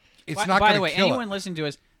It's not going to kill By the way, anyone it. listening to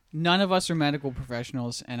us, none of us are medical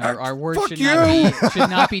professionals, and our words fuck should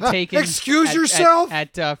not be taken. Excuse yourself.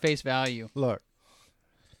 At face value. Look.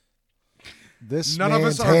 This None of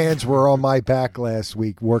man's us are- hands were on my back last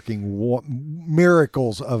week working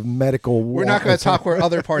miracles of medical. We're not going to talk where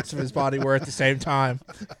other parts of his body were at the same time.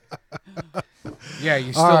 Yeah,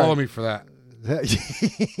 you still All right. owe me for that.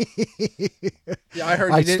 Yeah, I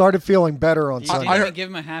heard. I You didn't- started feeling better on You Sunday. didn't even heard- give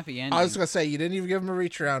him a happy ending. I was going to say, you didn't even give him a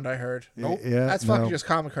reach around, I heard. Nope. Yeah, That's fucking no. just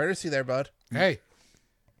common courtesy there, bud. Hey,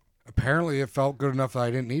 apparently it felt good enough that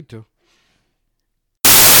I didn't need to.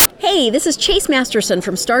 Hey, this is Chase Masterson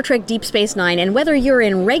from Star Trek Deep Space Nine, and whether you're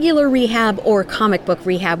in regular rehab or comic book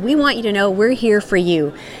rehab, we want you to know we're here for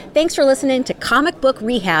you. Thanks for listening to Comic Book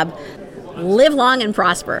Rehab. Live long and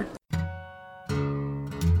prosper.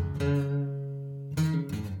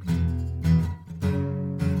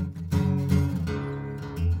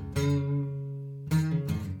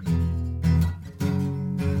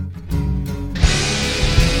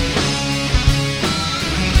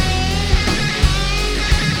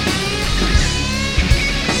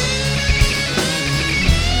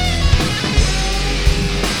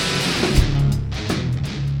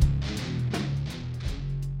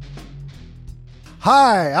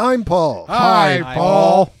 Hi, I'm Paul. Hi,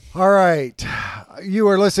 Paul. All right. You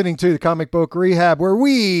are listening to the Comic Book Rehab, where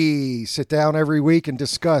we sit down every week and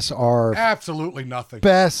discuss our Absolutely nothing.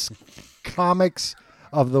 best comics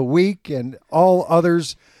of the week and all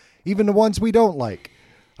others, even the ones we don't like.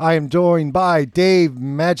 I am joined by Dave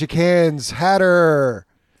Magic Hands Hatter,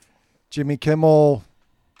 Jimmy Kimmel.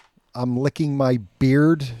 I'm licking my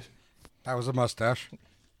beard. That was a mustache.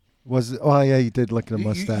 Oh yeah, you did lick the You-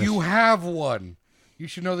 mustache. You have one. You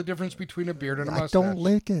should know the difference between a beard and a I mustache. don't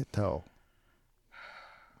lick it though.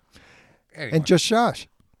 Anyway. And just Josh.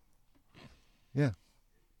 Yeah.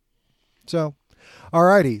 So,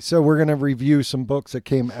 alrighty. So we're going to review some books that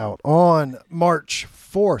came out on March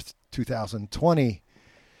 4th, 2020,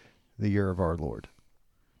 the year of our Lord.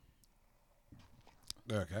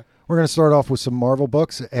 Okay. We're going to start off with some Marvel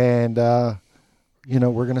books, and, we're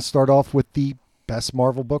going to start off with the best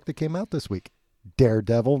Marvel book that came out this week,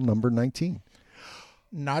 Daredevil number 19.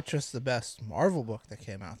 Not just the best Marvel book that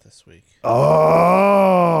came out this week.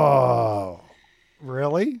 Oh,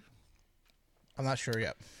 really? I'm not sure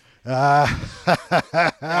yet. Uh,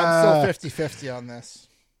 I'm still 50-50 on this.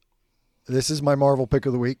 This is my Marvel pick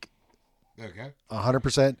of the week. Okay.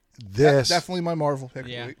 100%. This Definitely my Marvel pick of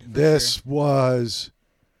Yeah. the week. This was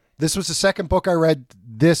the second book I read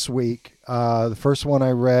this week. The first one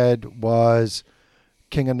I read was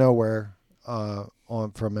King of Nowhere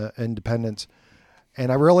from Independence,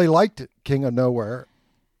 and I really liked King of Nowhere.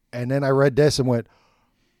 And then I read this and went,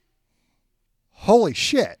 "Holy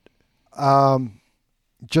shit!"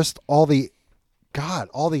 Just all the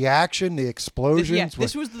action, the explosions.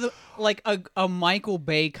 This was a Michael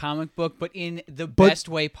Bay comic book, but in the best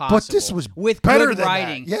way possible. But this was with better good than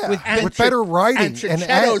writing. that. Yeah, with with better writing. And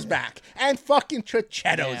Chichetto's back. And fucking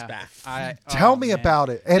Chichetto's back. Tell me man. about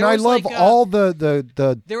it. And There I was love like a- all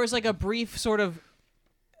the There was like a brief sort of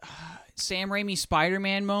Sam Raimi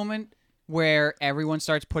Spider-Man moment where everyone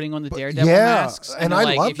starts putting on the Daredevil yeah, masks, and they're I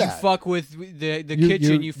like, love if that. you fuck with the You-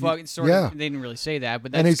 kitchen, you- you fuck. Sort yeah. of. They didn't really say that,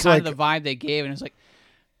 but And that's it's kind like- of the vibe they gave, and it's like,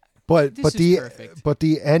 But This but is the perfect. but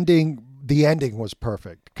the ending was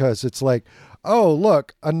perfect because it's like, oh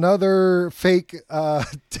look, another fake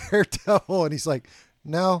Daredevil, and he's like,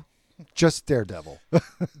 no, just Daredevil.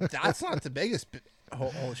 That's not the biggest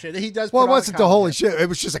holy shit. He does. Well, put it on wasn't the the holy comedy. shit. It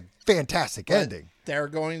was just a fantastic But ending. They're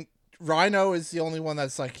going. Rhino is the only one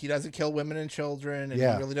that's like, he doesn't kill women and children, and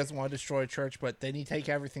Yeah. he really doesn't want to destroy a church. But then he take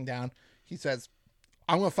everything down. He says,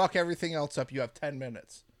 "I'm gonna fuck everything else up. You have 10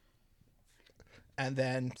 minutes." And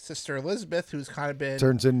then Sister Elizabeth, who's kind of been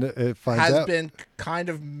Turns into it finds has out. been kind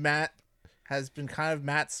of Matt's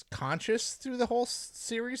conscious through the whole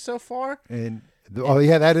series so far. And oh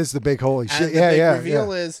yeah, that is the big holy And shit. the Yeah, big yeah.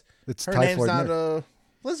 reveal yeah. is It's her name's Typhoid not Mary.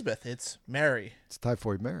 Elizabeth, it's Mary. It's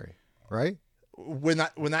Typhoid Mary, right? When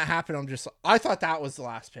that happened, I thought that was the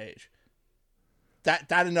last page.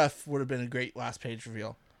 That enough would have been a great last page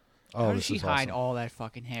reveal. Oh, how does this she is hide awesome. all that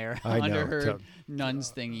fucking hair I under know. her So-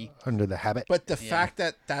 nun's thingy? Under the habit. But the fact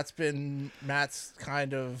that that's been Matt's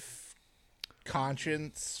kind of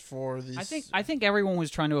conscience for these. I think everyone was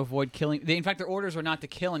trying to avoid killing. In fact, their orders were not to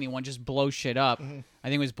kill anyone, just blow shit up. Mm-hmm. I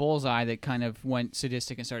think it was Bullseye that kind of went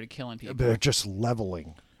sadistic and started killing people. They're just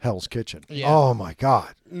leveling Hell's Kitchen. Yeah. Oh my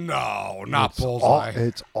god. No, not It's Bullseye.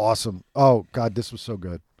 It's awesome. Oh god, this was so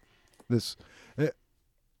good.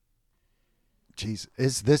 Jeez,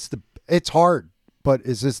 is this it's hard, but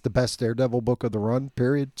is this the best Daredevil book of the run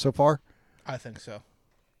period so far? I think so.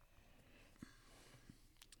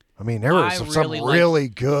 I mean, there was some really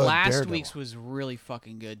good. Last Daredevil. week's was really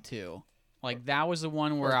fucking good too. Like that was the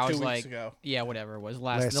one where Or I 2 was weeks like, ago. yeah, whatever it was the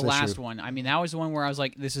Last last issue. one. I mean, that was the one where I was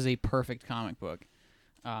like, this is a perfect comic book.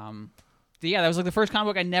 Yeah, that was like the first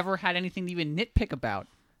comic book I never had anything to even nitpick about.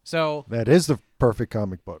 So, That is the perfect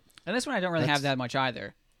comic book. and this one I don't really have that much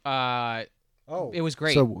either. Oh, It was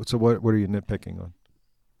great. So what are you nitpicking on?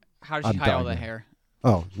 How did she I'm hide all done the now. hair?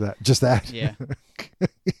 Oh, just that. Yeah.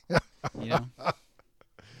 You know,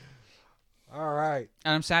 All right.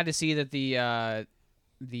 and I'm sad to see that the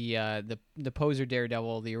poser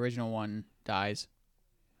Daredevil, the original one, dies.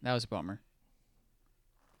 That was a bummer.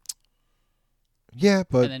 Yeah,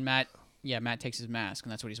 but And then Matt takes his mask,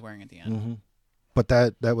 and that's what he's wearing at the end. mhm. But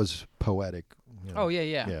that was poetic. You know. Oh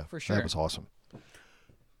yeah, for sure. That was awesome.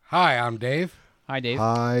 Hi, I'm Dave. Hi, Dave.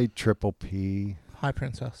 Hi, Triple P. Hi,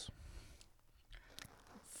 Princess.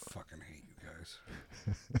 Fucking hate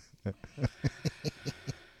you guys.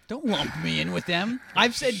 Don't lump me in with them.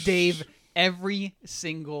 I've said Dave every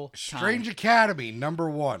single time. Strange Academy,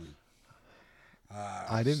 #1.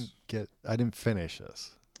 I didn't finish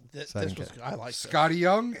this. This Second was cat. I like this. Scotty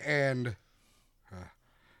Young and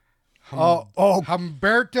Oh,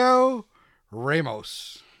 Humberto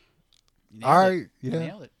Ramos. You nailed all right. it. You Yeah,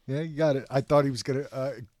 nailed it. yeah, you got it. I thought he was gonna.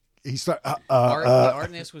 He started. The art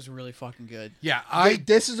in this was really fucking good. Yeah,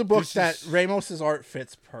 This is a book this that is- Ramos's art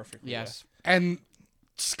fits perfectly. Yes. and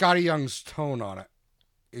Scotty Young's tone on it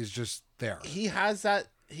is just there. with. He has that.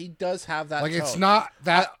 He does have that. Like it's tone. not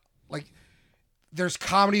that like there's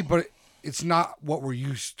comedy, but it's not what we're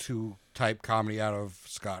used to type comedy out of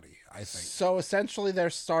Scotty. I think. So essentially, they're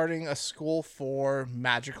starting a school for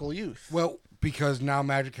magical youth. Well, because now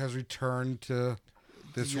magic has returned to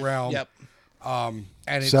this realm. Yep. And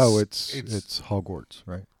it's so it's Hogwarts,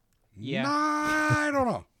 right? Yeah. I don't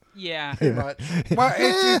know. Yeah. Pretty much. Well,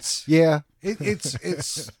 it's Yeah.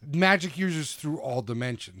 it's magic users through all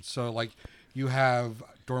dimensions. So like you have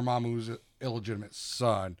Dormammu's illegitimate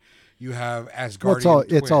son. You have Asgardian Well,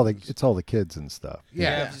 it's all the twins. kids and stuff. You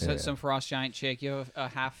Yeah. have some frost giant chick. You have a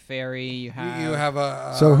half fairy. You have. You have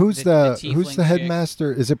a So who's the the who's tiefling the chick.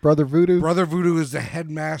 headmaster? Is it Brother Voodoo? Brother Voodoo is the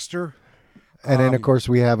headmaster. And then of course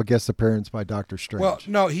we have a guest appearance by Doctor Strange. Well,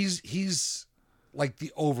 no, he's like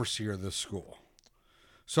the overseer of the school.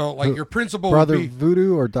 So like your principal Brother would be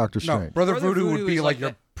Voodoo or Doctor no, Strange? Brother Brother Voodoo Voodoo would be is like like your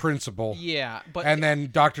the- principal. Yeah, but And then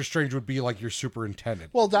Doctor Strange would be like your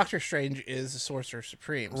superintendent. Well, Doctor Strange is the Sorcerer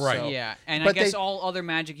Supreme. Right. So, yeah, and I but guess they- all other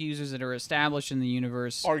magic users that are established in the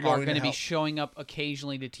universe Are are going going to to be help. showing up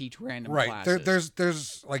occasionally to teach random Right. There, classes.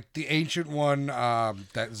 there's like the ancient one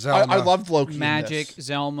that Zelda. I loved Loki. in Magic, this.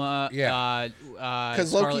 Zelma, Yeah. Loki-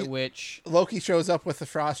 Scarlet Witch. Loki shows up with the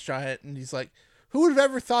frost giant, and he's like, "Who would have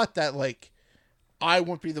ever thought that? Like, I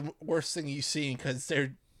won't be the worst thing you've seen," because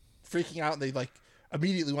they're freaking out and they like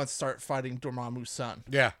immediately want to start fighting Dormammu's son.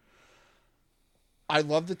 Yeah. I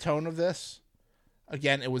love the tone of this.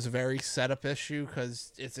 Again, it was a very setup issue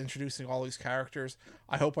because it's introducing all these characters.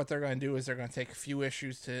 I hope what they're going to do is they're going to take a few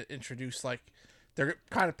issues to introduce, like, they're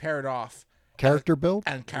kind of paired off Character build?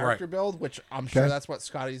 and character build, which I'm sure Okay. that's what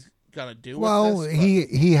Scotty's going to do. Well, with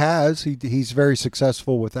this, he's very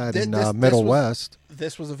successful with that in This Middle was- West. but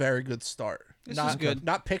this was a very good start. This not was good.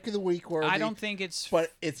 Not pick of the week worthy. I don't think it's.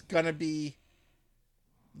 but it's going to be.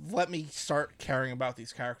 Let me start caring about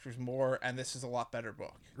these characters more, and this is a lot better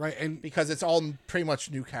book Right. And because it's all pretty much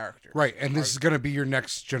new characters. right. And this is going to be your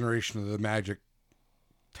next generation of the magic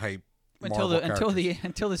type. until Marvel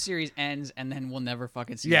until the series ends, and then we'll never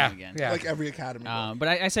fucking see Yeah. them again. Yeah. Like every Academy. book. But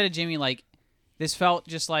I said to Jimmy, like, this felt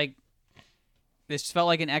like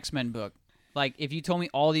an X-Men book. Like, if you told me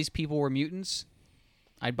all these people were mutants,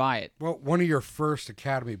 I'd buy it. Well, one of your first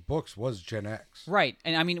Academy books was Gen X. Right.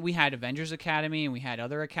 And I mean, we had Avengers Academy and we had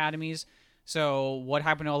other academies. So what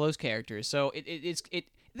happened to all those characters? So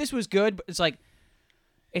this was good, but it's like,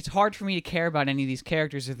 it's hard for me to care about any of these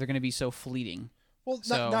characters if they're going to be so fleeting. Well,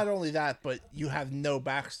 So- not only that, but you have no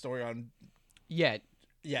backstory on. Yet.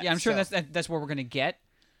 Yeah, Yeah, I'm sure so that's what we're going to get,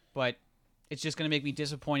 but it's just going to make me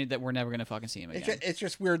disappointed that we're never going to fucking see him again. it's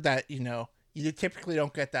just weird that you typically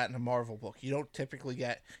don't get that in a Marvel book. You don't typically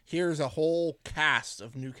get here's a whole cast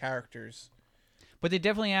of new characters. But they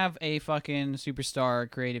definitely have a fucking superstar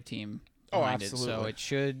creative team Oh, behind it, so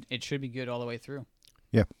absolutely. it should be good all the way through.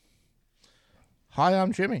 Yeah. Hi,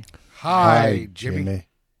 I'm Jimmy. Hi, Jimmy.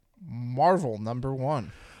 Marvel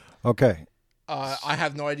 #1. Okay. I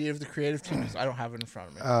have no idea of the creative team because I don't have it in front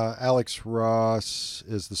of me. Alex Ross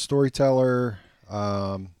is the storyteller.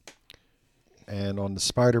 And on the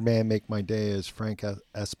Spider-Man Make My Day is Frank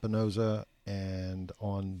Espinoza. And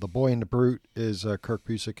on The Boy and the Brute is Kirk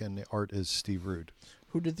Busiek, and the art is Steve Rude.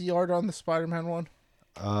 Who did the art on the Spider-Man one?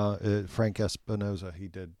 Frank Espinosa. He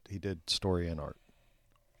did story and art.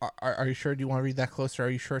 Are you sure? Do you want to read that closer? Are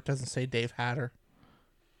you sure it doesn't say Dave Hatter?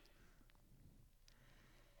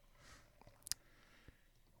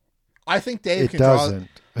 I think Dave can doesn't.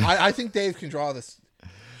 draw. I think Dave can draw this.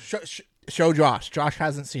 Show Josh. Josh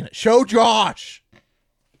hasn't seen it. Show Josh.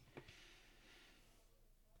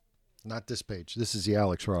 Not this page. This is the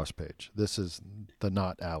Alex Ross page. This is the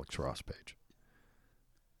not Alex Ross page.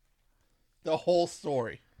 The whole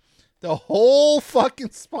story. The whole fucking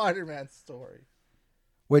Spider-Man story.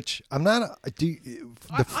 Which I'm not. I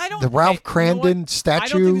don't. The Ralph okay, you know what? Crandon I don't think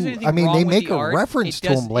statue. there's anything I mean, wrong they with make the a art. reference It to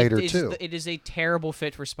does- him later it is- too. It is a terrible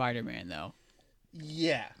fit for Spider-Man, though.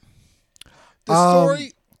 Yeah. The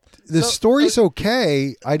story. The so- story's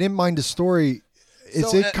okay. I didn't mind the story. Is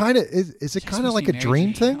So, it kind of is it kind of like a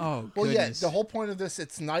dream thing? Oh, Well, goodness. yeah. The whole point of this,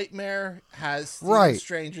 it's Nightmare has Stephen Right.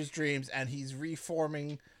 Strange's dreams, and he's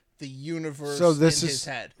reforming the universe So this in is- his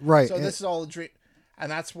head. right, So and- this is all a dream, and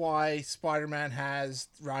that's why Spider-Man has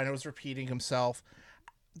Rhino's repeating himself.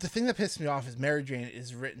 The thing that pissed me off is Mary Jane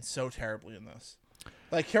is written so terribly in this.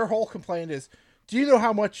 Like, her whole complaint is, "Do you know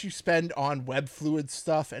how much you spend on web fluid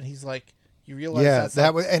stuff?" And he's like, "You realize Yeah, that's that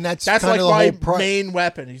like, was, and that's that's kind like of the my whole main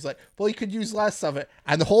weapon." He's like, "Well, you could use less of it."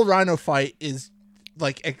 And the whole Rhino fight is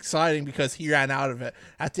like exciting because he ran out of it.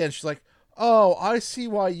 At the end, she's like, "Oh, I see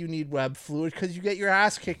why you need web fluid, because you get your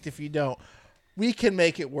ass kicked if you don't. We can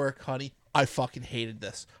make it work, honey." I fucking hated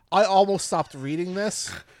this. I almost stopped reading this.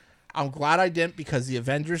 I'm glad I didn't, because the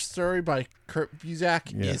Avengers story by Kurt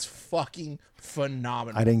Busiek is fucking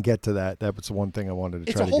phenomenal. I didn't get to that. That was the one thing I wanted to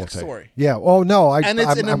It's try a to Hulk get to. story. Yeah. Oh no, And it's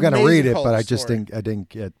an I'm going to amazing read it, Hulk but I just story. didn't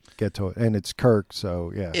get to it. And it's Kirk,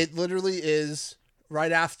 so yeah. It literally is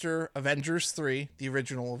right after Avengers 3, the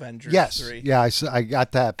original Avengers yes. 3. Yeah, I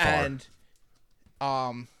got that far. And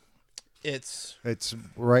it's It's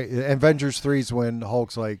right. Avengers 3's when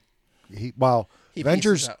Hulk's like, he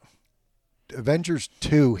Avengers pieces out. Avengers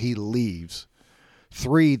 2 he leaves.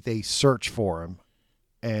 3 they search for him,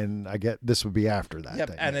 and I get this would be after that. Yep,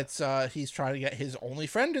 thing. and it's he's trying to get his only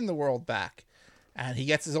friend in the world back, and he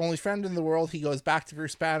gets his only friend in the world. He goes back to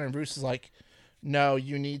Bruce Banner, and Bruce is like, "No,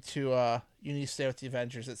 you need to stay with the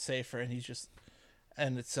Avengers. It's safer." And he's just,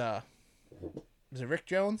 and it's is it Rick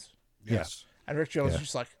Jones? Yes. And Rick Jones is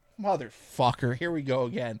just like, "Motherfucker, here we go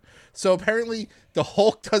again." So apparently the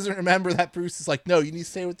Hulk doesn't remember that Bruce is like, "No, you need to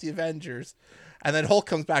stay with the Avengers." And then Hulk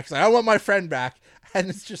comes back. He's like, "I want my friend back." And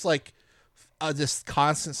it's just like this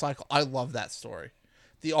constant cycle. I love that story.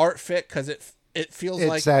 The art fit, because it feels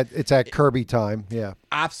like it's that Kirby time. Yeah.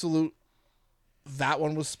 absolute. That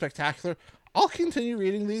one was spectacular. I'll continue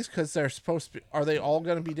reading these because they're supposed to be. Are they all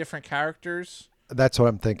going to be different characters? That's what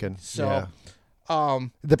I'm thinking. So, yeah.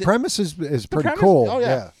 The premise is pretty premise- cool. oh, yeah.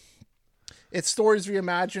 Yeah. It's stories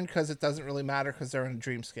reimagined because it doesn't really matter because they're in a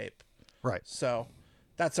dreamscape. Right. So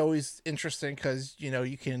that's always interesting because,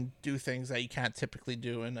 you can do things that you can't typically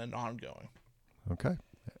do in an ongoing. Okay.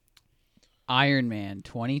 Iron Man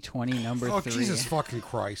 2020 number Oh, 3. Jesus fucking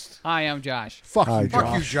Christ. Hi, I'm Josh. Fuck Hi, you, Fuck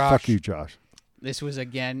Josh. you, Josh. Fuck you, Josh. This was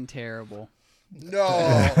again terrible.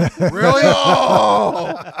 No. Really?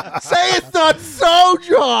 No. Say it's not so,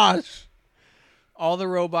 Josh. All the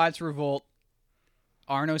robots revolt.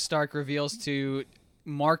 Arno Stark reveals to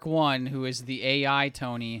Mark 1, who is the AI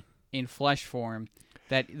Tony in flesh form,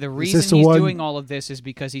 that the reason the he's one- doing all of this is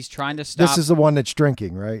because he's trying to stop. This is the one that's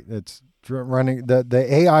drinking, right? That's running the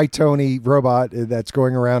AI Tony robot that's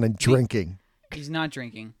going around and drinking. He's not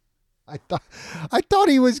drinking. I thought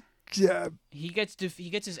he was. He gets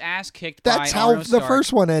his ass kicked That's by how Arno the Stark.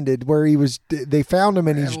 first one ended, where he was. They found him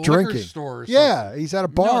and he's At a liquor drinking. store or Yeah, he's at a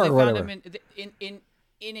bar No, they or found whatever. him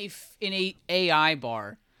in a AI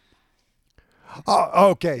bar.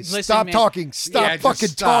 Oh, okay. Listen, Stop man. talking. Stop Yeah, just fucking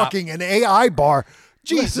stop. talking. An AI bar.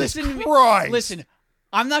 Jesus Listen to me. Christ. Listen,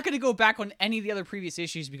 I'm not going to go back on any of the other previous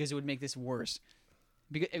issues because it would make this worse.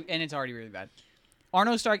 And it's already really bad.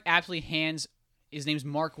 Arno Stark absolutely hands. His name's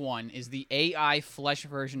Mark 1. Is the AI flesh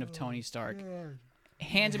version of Tony Stark.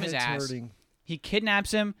 Hands him his Head's ass. hurting. He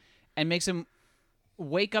kidnaps him and makes him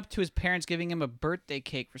wake up to his parents giving him a birthday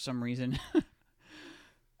cake for some reason.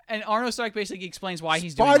 And Arno Stark basically explains why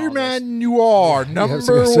he's doing all this. Spider-Man Noir, I number was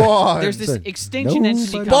gonna say- one. There's this Say, extinction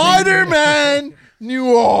entity nobody- coming. Spider-Man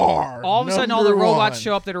Noir. All of a sudden, all the number robots one.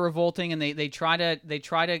 show up that are revolting, and they try to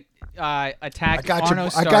attack I got Arno you.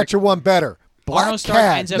 Stark. I got you one better. Black Arno Stark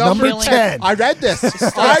Cat, ends up number killing- 10. I read this.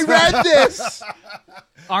 I read this.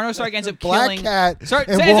 Arno Stark ends up Black killing. Cat Sorry,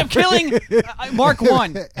 and ends up Wolverine. killing Mark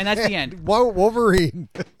 1, and that's the end. Wolverine.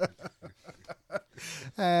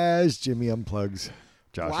 As Jimmy unplugs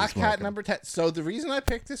Josh's Black mic. Cat number 10. So the reason I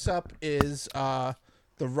picked this up is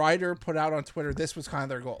the the writer put out on Twitter this was kind of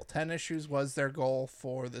their goal. 10 issues was their goal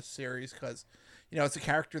for this series because, you know, it's a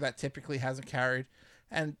character that typically hasn't carried.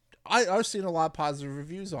 And I've seen a lot of positive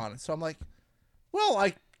reviews on it. So I'm like, well,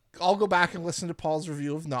 I'll go back and listen to Paul's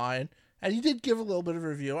review of 9. And he did give a little bit of a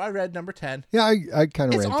review. I read number 10. Yeah, I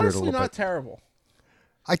kind of ran through it a It's honestly little not bit. terrible.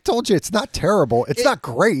 I told you it's not terrible. It's not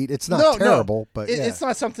great. It's not terrible, but yeah. It's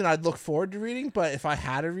not something I'd look forward to reading. But if I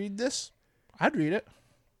had to read this, I'd read it.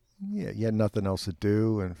 Yeah, you had nothing else to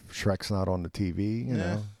do, and Shrek's not on the TV, you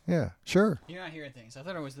know. Yeah, sure. You're not hearing things. I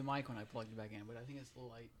thought it was the mic when I plugged it back in, but I think it's the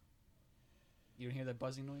light. You don't hear that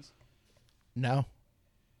buzzing noise? No.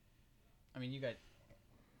 I mean, you got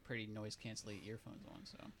pretty noise canceling earphones on,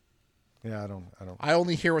 so. Yeah, I don't. I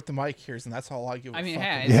only hear what the mic hears, and that's all I give a I mean, fuck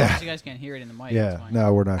hey, about. as long as you guys can't hear it in the mic, it's Yeah, fine.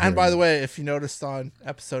 no, we're not. And hearing by the it. way, if you noticed on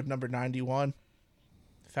episode number 91,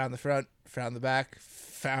 found the front, found the back,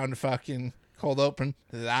 found the fucking cold open.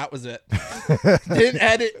 That was it. Didn't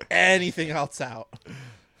edit anything else out.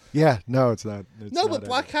 Yeah, no, it's not. It's No, not but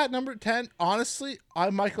Black Cat number 10, honestly,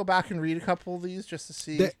 I might go back and read a couple of these just to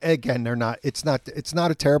see. Again, they're not. It's not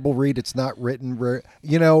a terrible read. It's not written.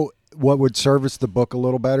 You know what would service the book a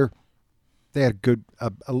little better? They had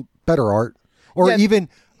a better art, or Yeah. even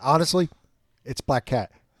honestly, it's Black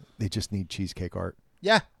Cat. They just need cheesecake art.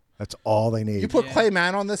 Yeah. That's all they need. You put Clay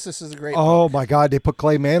Mann on this is a great Oh my God, they put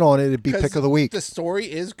Clay Mann on it. It'd be 'cause pick of the week. The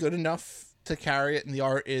story is good enough to carry it, and the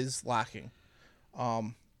art is lacking.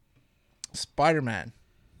 Spider-Man.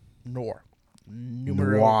 Noir.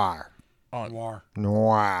 Noir.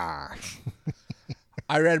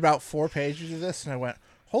 I read about 4 pages of this, and I went,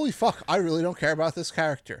 holy fuck, I really don't care about this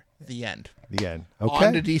character. The end. The end. On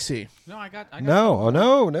to Okay. DC. No, I got No,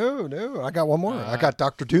 no. I got one more. I got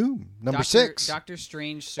Doctor Doom, number 6. Doctor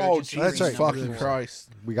Strange, Surgeon Oh, Supreme, That's right. Jesus number fucking 4. Christ.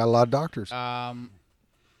 We got a lot of doctors.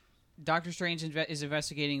 Doctor Strange is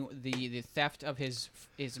investigating the theft of his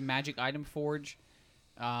magic item forge,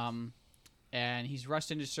 and he's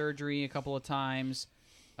rushed into surgery a couple of times.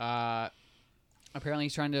 Apparently,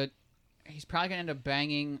 he's probably gonna end up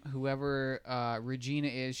banging whoever Regina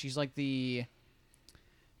is. She's like the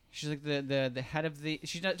head of the.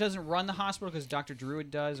 She doesn't run the hospital because Dr.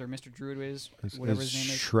 Druid does, or Mr. Druid is, whatever his name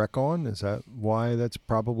is. Shrek on? Is that why that's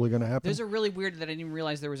probably going to happen? There's a really weird that I didn't even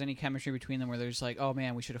realize there was any chemistry between them where they're just like, oh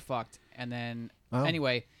man, we should have fucked. And then, Oh.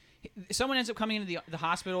 anyway, someone ends up coming into the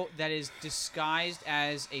hospital that is disguised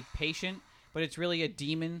as a patient, but it's really a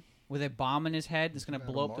demon with a bomb in his head that's going to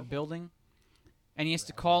blow up the building. And he has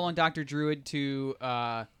to call on Dr. Druid to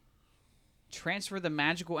transfer the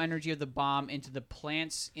magical energy of the bomb into the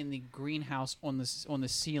plants in the greenhouse on the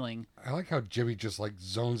ceiling. I like how Jimmy just like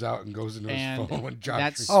zones out and goes into And his phone when Josh.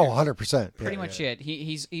 that's- Oh, 100%. Pretty much it.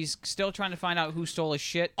 He's still trying to find out who stole his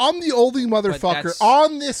shit. I'm the only motherfucker that's-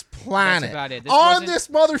 on this planet, about it. This on wasn't- this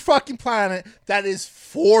motherfucking planet, that is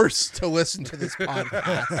forced to listen to this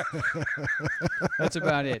podcast. That's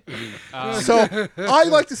about it. So I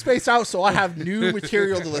like to space out so I have new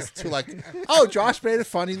material to listen to. Like, oh, Josh made a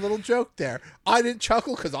funny little joke there. I didn't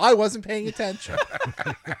chuckle because I wasn't paying attention.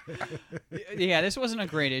 Yeah, this wasn't a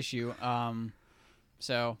great issue.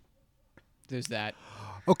 So there's that.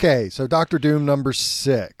 Okay, so Doctor Doom number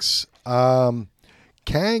 6. Kang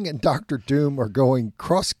and Doctor Doom are going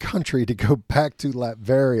cross country to go back to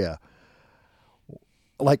Latveria.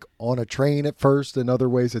 Like on a train at first and other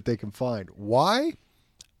ways that they can find. Why?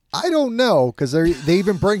 I don't know, because they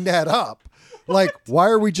even bring that up. Like, why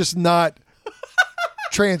are we just not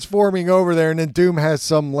transforming over there? And then Doom has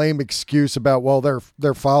some lame excuse about, well,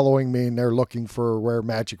 they're following me and they're looking for where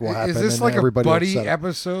magic will happen. Is this and like a everybody buddy upset.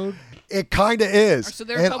 episode? It kind of is. So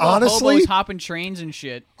there are a and couple honestly, of hobos hopping trains and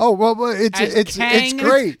shit. oh well, it's As it's Kang-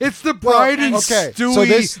 great. It's the Bride and okay, Stewie so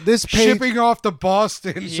this page, shipping off to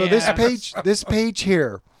Boston. so Yeah. this page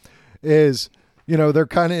here is, you know, they're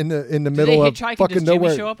kind of in the Did they middle of hitchhike and fucking does Jimmy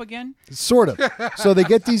nowhere. show up again? Sort of. So they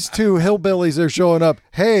get these 2 hillbillies. They're showing up.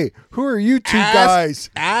 Hey, who are you 2 guys?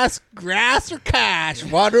 Ask grass or cash.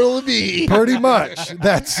 What'll it be? Pretty much.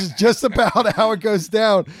 That's just about how it goes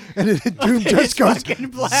down. And Doom just goes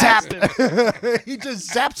zap. He just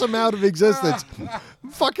zaps them out of existence.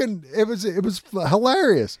 Fucking, it was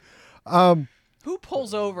hilarious. Who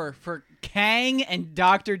pulls over for Kang and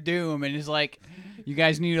Doctor Doom and is like, you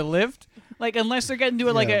guys need a lift? Like, unless they're getting to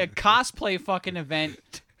a cosplay fucking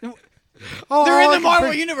event. Oh, They're in all I the can Marvel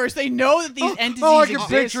pic- universe. They know that these entities All I can exist.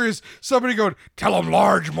 picture is somebody going, "Tell them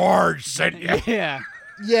Large Marge sent you." Yeah.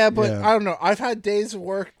 Yeah, but Yeah. I don't know. I've had days of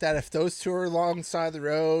work that if those 2 are alongside the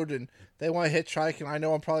road and they want to hitchhike and I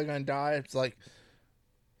know I'm probably going to die, it's like,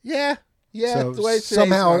 yeah, So the way today's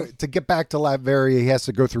somehow going. to get back to Latveria, he has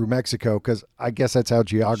to go through Mexico because I guess that's how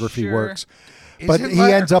geography Sure. works. but Isn't he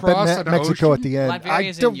that ends up across in an Mexico at ocean? the end.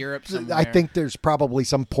 Latveria's in Europe I somewhere. think there's probably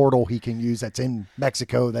some portal he can use that's in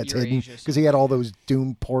Mexico that's hidden Eurasia because he had all those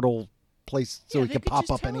Doom portal places so Yeah, he they could pop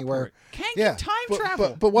just up anywhere. teleport. Kang Yeah. can time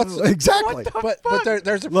travel. But what's Exactly. but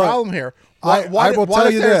there's a Look, problem here. I will what tell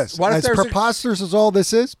if you there's- this: What if as there's a, preposterous as all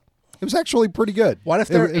this is, it was actually pretty good. What if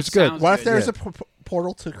there- it's It good? sounds what if good. there's Yeah. a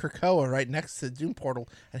portal to Krakoa right next to the Doom portal,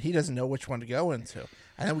 and he doesn't know which one to go into,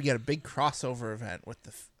 and then we get a big crossover event with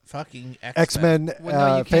the fucking X-Men, Well,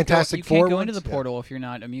 no, you can't Fantastic go, you Four. can't go into ones? the Yeah. portal if you're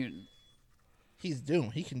not a mutant. He's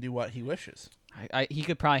Doom. He can do what he wishes. He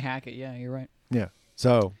could probably hack it. Yeah, you're right. Yeah.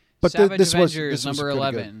 So, but Savage this was Avengers this was number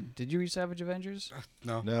pretty good. 11. Did you read Savage Avengers?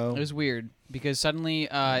 No. No. It was weird because suddenly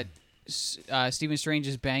Stephen Strange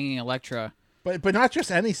is banging Elektra. But not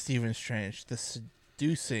just any Stephen Strange. The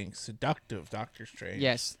seductive Doctor Strange.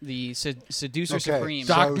 Yes, the seducer Okay, supreme.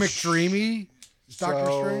 so- Doc So McDreamy? Doctor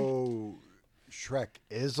Strange? So Shrek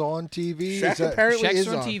is on TV. Shrek Is that- apparently Checks is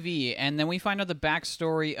on on. TV, and then we find out the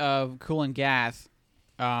backstory of Kulan Gath,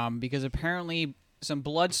 because apparently some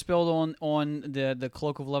blood spilled on the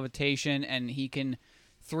cloak of levitation, and he can,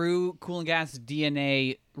 through Kulan Gath's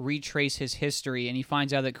DNA, retrace his history, and he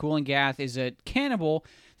finds out that Kulan Gath is a cannibal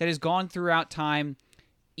that has gone throughout time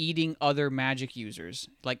eating other magic users,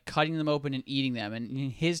 like cutting them open and eating them, and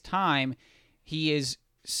in his time, he is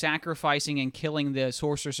sacrificing and killing the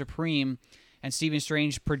Sorcerer Supreme. And Stephen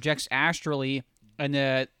Strange projects astrally, and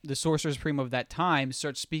the Sorcerer Supreme of that time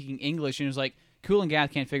starts speaking English, and is like, Kulan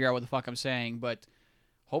Gath can't figure out what the fuck I'm saying, but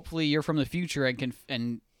hopefully you're from the future and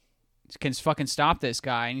can fucking stop this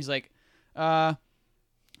guy. And he's like, yeah,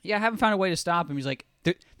 I haven't found a way to stop him. He's like,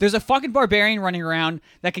 there's a fucking barbarian running around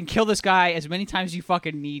that can kill this guy as many times as you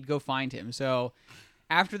fucking need. Go find him. So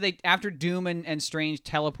after Doom and Strange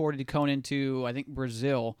teleported Conan to, I think,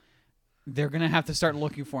 Brazil, they're gonna have to start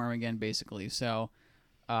looking for him again, basically. So,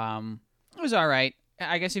 it was all right.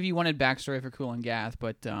 I guess if you wanted backstory for Kulan Gath,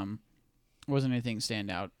 but wasn't anything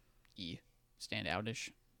standoutish.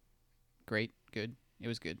 Great, good. It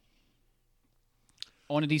was good.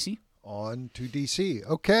 On to DC. On to DC.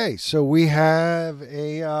 Okay, so we have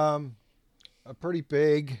a pretty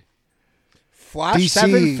big Flash DC.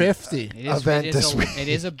 750. It is, Event it, this is a, week. it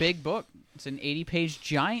is a big book. It's an 80-page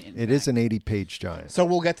giant. in It is fact. an 80-page giant. So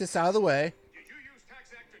we'll get this out of the way. Did you use Tax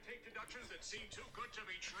Act to take deductions that seem too good to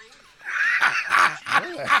be true? Where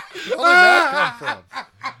did that come from?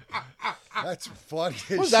 That's funny.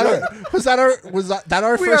 Was that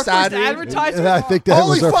our We are first ad read? advertisement. I think that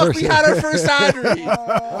Holy was our fuck, first. we had our first ad read.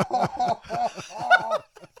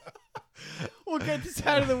 We'll get this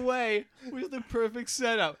out of the way. We have the perfect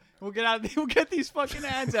setup. We'll get these fucking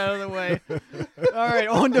ads out of the way. All right,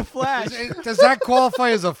 on to Flash. Does that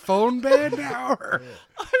qualify as a phone band now? Or?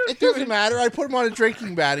 It doesn't matter. I put him on a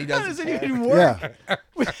drinking bat. He How doesn't. does it even work? Yeah.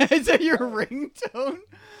 Is that your ringtone?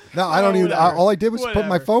 No, I don't even. whatever. All I did was put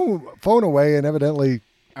my phone away, and evidently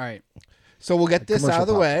All right. So we'll get this out of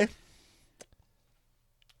the Commercial way.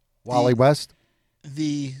 Wally West.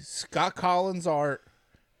 The Scott Collins art,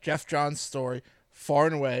 Jeff Johns story, far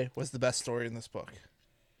and away was the best story in this book.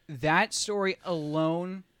 That story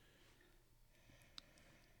alone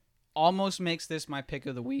almost makes this my pick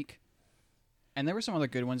of the week. And there were some other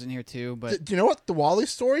good ones in here too, but Do you know what? The Wally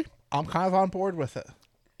story, I'm kind of on board with it.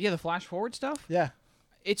 yeah, the flash forward stuff. Yeah.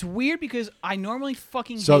 It's weird because I normally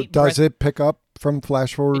fucking So hate does Brett- it pick up from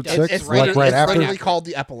Flash Forward It does. 6? It's right- like literally, right it's after? literally called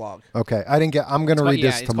the epilogue. Okay, I didn't get. I'm going to It's read called-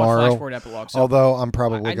 this yeah, it's called Flash tomorrow. Forward epilogue. So Although I'm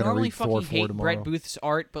probably I going to normally read fucking 4 hate tomorrow. Brett Booth's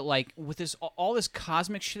art, but like with this all this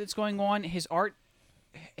cosmic shit that's going on, his art,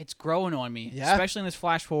 it's growing on me, Yeah. especially in this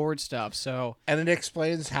flash forward stuff. So And it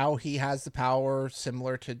explains how he has the power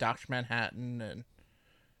similar to Dr. Manhattan, and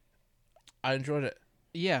I enjoyed it.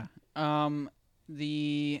 yeah,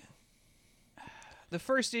 the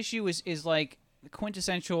first issue is like the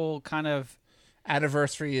quintessential kind of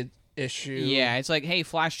Anniversary issue. yeah. It's like, hey,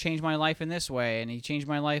 Flash changed my life in this way, and he changed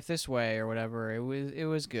my life this way, or whatever. It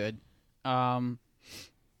was good. The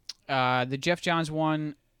Jeff Johns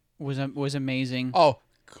one was amazing. Oh,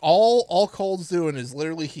 all Cole's doing is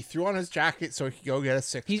literally he threw on his jacket so he could go get a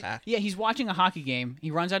six pack He's watching a hockey game. He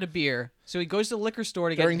runs out of beer, so he goes to the liquor store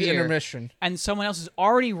to during get the beer, intermission. and someone else is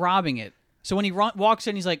already robbing it. So when he walks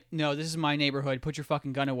in, he's like, "No, this is my neighborhood. Put your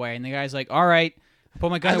fucking gun away." And the guy's like, "All right." I put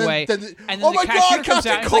my gun And then- away, then- and oh then my the cashier God, comes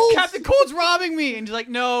Captain out. He's like, Cole's- "Captain Cole's robbing me!" And he's like,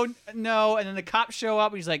 "No, no!" And then the cops show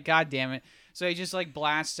up. And he's like, "God damn it!" So he just like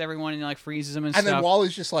blasts everyone and like freezes them and, And stuff. then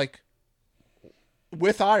Wally's just like,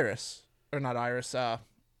 with Iris, or not Iris, Linda.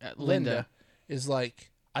 Linda, is like,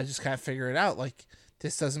 I just can't figure it out. Like,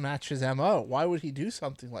 this doesn't match his MO. Why would he do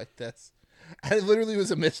something like this? And it literally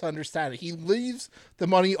was a misunderstanding. He leaves the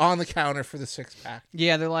money on the counter for the six pack.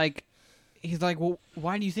 Yeah, they're like, he's like, well,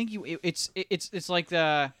 why do you think you? It's like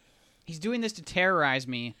he's doing this to terrorize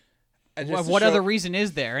me. And just to What show- other reason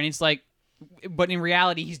is there? And it's like, but in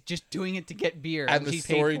reality, he's just doing it to get beer. And which the he's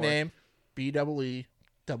paid story for. name,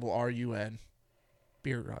 BEERRUN,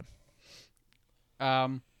 Beer Run.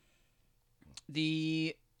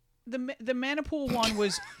 The Manipool one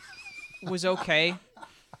was okay.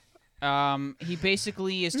 He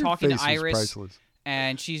basically is talking to face was Iris, priceless.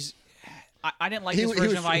 and she's. I didn't like He this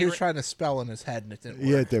version of was Iris. trying to spell in his head and it didn't work.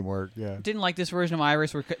 Yeah, it didn't work. Yeah. Didn't like this version of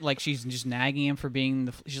Iris where like she's just nagging him for being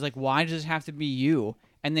the. She's like, why does it have to be you?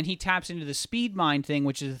 And then he taps into the speed mind thing,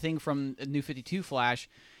 which is a thing from New 52 Flash,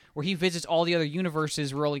 where he visits all the other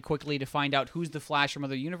universes really quickly to find out who's the Flash from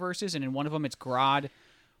other universes. And in one of them, it's Grodd.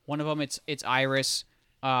 One of them, it's Iris.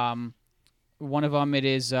 One of them, it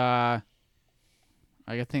is. I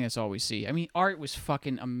think that's all we see. I mean, art was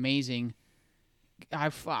fucking amazing.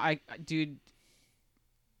 Dude,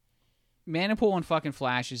 Manipool and fucking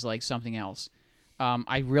Flash is like something else.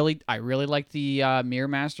 I really liked the Mirror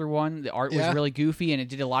Master one. The art was Yeah. really goofy, and it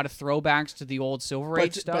did a lot of throwbacks to the old Silver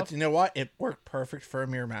Age stuff. But you know what? It worked perfect for a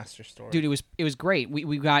Mirror Master story. Dude, it was great.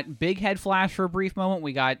 We got Big Head Flash for a brief moment.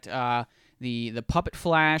 We got the Puppet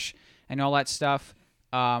Flash and all that stuff.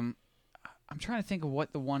 I'm trying to think of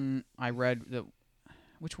what the one I read.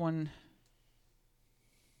 Which one?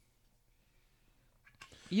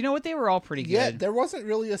 You know what? They were all pretty good. Yeah, there wasn't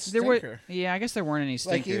really a There stinker. were, I guess there weren't any Like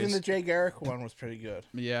stinkers. even the Jay Garrick one was pretty good.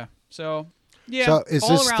 Yeah. So, yeah. So is all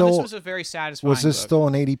this around, still- this was a very satisfying Was this book. still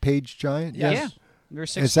an 80-page giant? Yes. Yeah. There were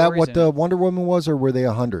 6 Is that stories what in the it. Wonder Woman was, or were they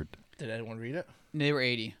 100? Did anyone read it? They were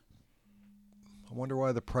 80. I wonder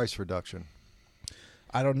why the price reduction.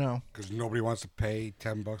 I don't know, Because nobody wants to pay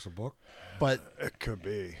 $10 a book. but It could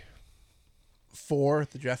be. for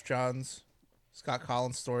the Jeff Johns, Scott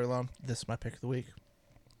Collins storyline, this is my pick of the week.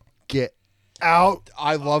 Get out.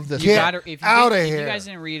 I love this. Get Gotta- if you outta didn't- If here. you guys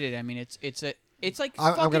didn't read it, I mean, it's like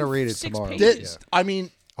I'm gonna fucking read it 6 tomorrow. pages. This, I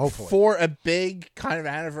mean, Hopefully. for a big kind of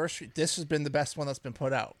anniversary, this has been the best one that's been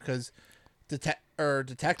put out because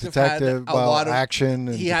Detective had a well, lot of action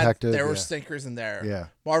and he detective. had there were yeah. stinkers in there. Yeah.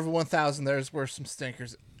 Marvel 1000, there's were some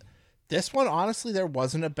stinkers. This one, honestly, there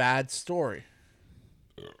wasn't a bad story.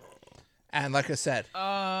 And like I said,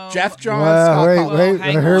 Jeff Johns, Well, Scott wait, Collins. wait.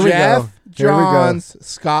 hang on. Here we Jeff go. Here we go. Johns,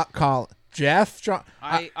 Scott Collins. Jeff Johns.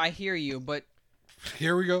 I hear you, but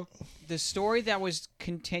Here we go. the story that was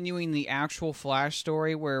continuing the actual Flash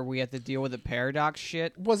story where we had to deal with the paradox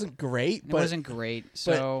shit, wasn't great, it but wasn't great.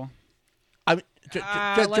 So I mean,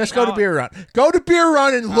 let just me- go to I'll- Beer Run. Go to Beer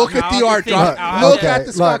Run and look at I'll the have to art. think- Josh. I'll Look have at to-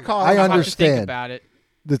 the Scott look, Collins. I I'll have to understand. think about it.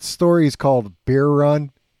 The story is called Beer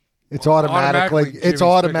Run. It's automatically Automatically Jimmy's pick of the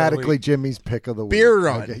automatically week. Jimmy's pick of the week. Beer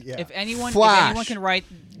Run. Okay, yeah. If anyone Flash. can write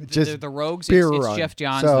Just the rogues, Beer it's Run. Jeff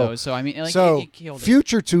Johns So- though. So I mean, like, so he killed it.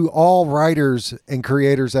 future to all writers and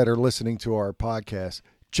creators that are listening to our podcast,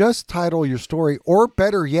 just title your story, or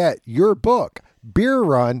better yet, your book, Beer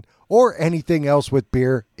Run, or anything else with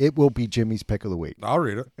beer. It will be Jimmy's pick of the week. I'll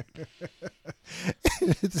read it.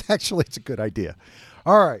 It's a good idea.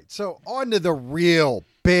 All right, so on to the real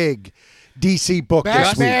big DC book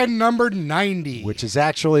this week, Batman number 90. which is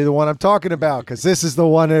actually the one I'm talking about, because this is the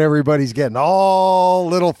one that everybody's getting all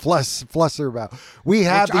little flusser about. We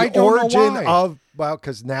have Which I the don't know origin why. of, well,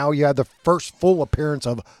 because now you have the first full appearance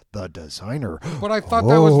of the designer. But I thought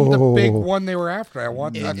that wasn't the big one they were after. I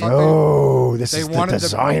thought No, this they is the wanted the-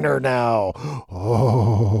 designer now.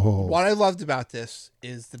 Oh, What I loved about this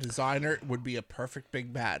is the designer would be a perfect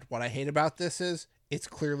big bad. What I hate about this is it's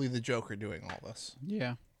clearly the Joker doing all this.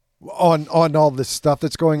 Yeah. on all this stuff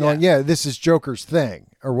that's going on. Yeah, this is Joker's thing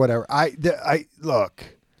or whatever. I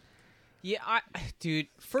look. Yeah, dude.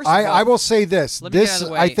 First of all, I will say this. Let me get This out of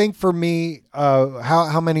the I way. think for me,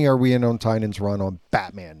 how many are we in on Tynan's run on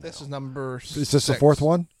Batman? Now? This is number. Is this the 6. fourth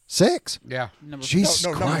one? 6? Yeah. number Jesus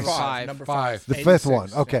No, number Christ. 5. Number 5. The fifth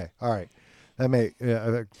one. Okay, all right. That may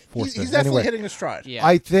fourth. He's then. definitely Anyway, hitting a stride. Yeah.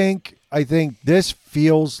 I think this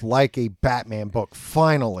feels like a Batman book.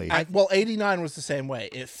 Finally, Well, 89 was the same way.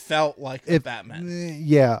 It felt like a Batman.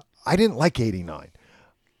 Yeah, I didn't like 89.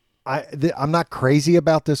 I'm not crazy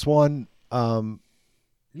about this one. No,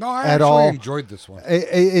 I At actually all. enjoyed this one.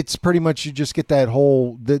 It's pretty much you just get that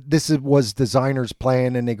whole was designer's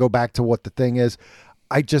plan, and they go back to what the thing is.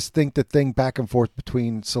 I just think the thing back and forth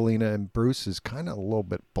between Selena and Bruce is kind of a little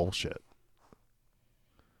bit bullshit.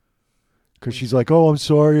 Because she's like, "Oh, I'm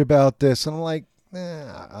sorry about this," and I'm like,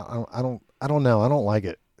 I don't know. I don't like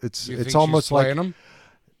it. It's You think she's almost like playing him?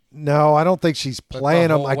 no, I don't think she's the playing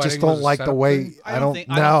them. whole I just wedding was don't a like the setup way. thing? I don't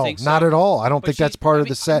think so. Not at all. I don't But think that's part of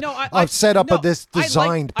the set no, of setup no, of this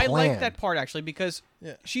designed I plan. like that part actually because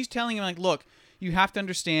she's telling him like, look, you have to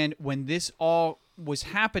understand when this all was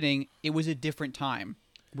happening, it was a different time.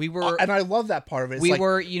 We were, and I love that part of it. It's we like,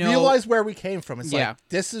 were, you know, realize where we came from. It's Yeah. like,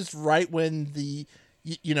 this is right when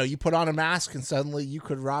you put on a mask and suddenly you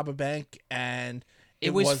could rob a bank, and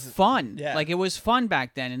it was wasn't- fun. Yeah. Like, it was fun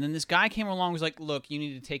back then. And then this guy came along and was like, look, you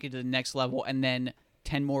need to take it to the next level, and then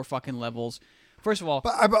 10 more fucking levels. First of all,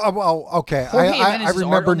 But well, okay, Jorge I Jimenez's art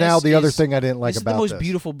remember on now this the other is- thing I didn't like this about is the most this.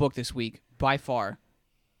 beautiful book this week, by far.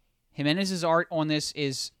 Jimenez's art on this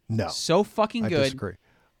is No. so fucking I good. disagree.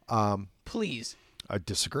 Please. I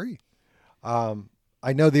disagree.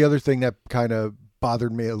 I know the other thing that kind of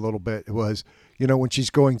bothered me a little bit was, when she's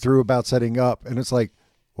going through about setting up, and it's like,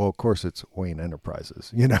 well, of course it's Wayne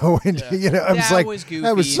Enterprises, and I was That like, was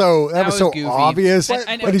that was goofy. so That was so goofy. obvious.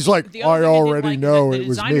 And But he's like, the other I thing didn't already like is know that the it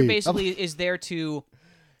was designer me. basically is there to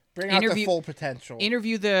bring out the interview- full potential.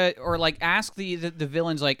 interview ask the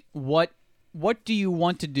villains, like, what do you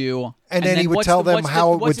want to do, And then he would what's tell the- them what's the-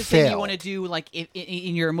 how it what's would the thing fail. you want to do, like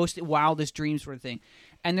in your most wildest dreams, sort of thing.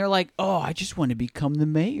 And they're like, oh, I just want to become the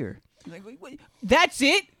mayor. I'm like, wait, that's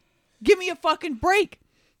it? Give me a fucking break.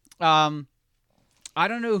 I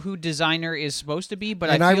don't know who designer is supposed to be, but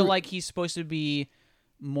And I I feel re- like he's supposed to be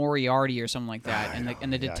Moriarty or something like that.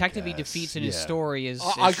 And the detective he guess, defeats in his yeah. story is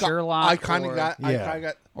I Sherlock kind of or,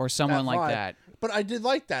 got, or someone like vibe. that. But I did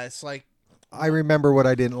like that. It's like, I remember what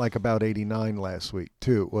I didn't like about 89 last week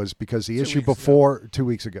too was because the issue weeks ago. before 2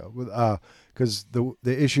 weeks ago, because the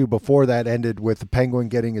issue before that ended with the Penguin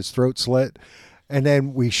getting his throat slit, and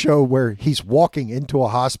then we show where he's walking into a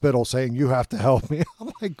hospital saying, "You have to help me."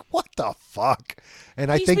 I'm like, what the fuck?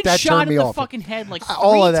 And I He's think been that shot turned me in the off. fucking head like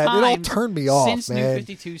All of 3 that, it all times turned me off, since man. New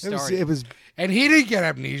 52 started. It was And he didn't get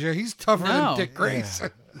amnesia. He's tougher No. than Dick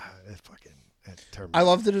Grayson. it turned me I off.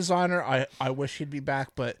 love the designer. I wish he'd be back,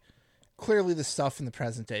 but clearly the stuff in the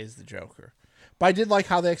present day is the Joker. But I did like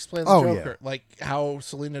how they explained the Oh, yeah. Joker. Like how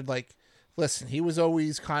Selena, listen, he was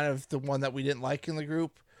always kind of the one that we didn't like in the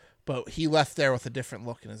group, but he left there with a different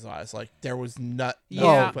look in his eyes. Like there was Yeah,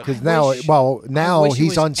 Oh, but because I now, wish- now I wish it he's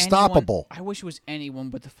was unstoppable. I wish it was anyone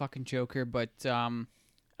but the fucking Joker, but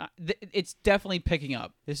it's definitely picking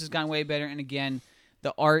up. This has gone way better, and again,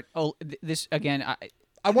 the art. Oh, this again.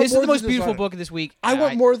 I want This is more the of most the beautiful designer. book of this week. I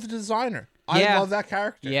want more of the designer. Yeah. I love that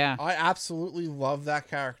character. Yeah. I absolutely love that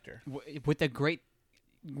character. with a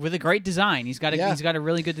great design. He's got Yeah. he's got a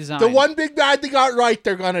really good design. The one big bad they got right,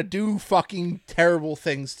 they're gonna do fucking terrible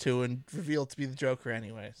things to and reveal it to be the Joker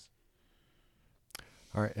anyways.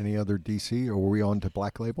 All right, any other DC, or were we on to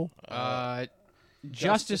Black Label?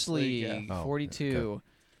 Justice League, League yeah. Oh, 42.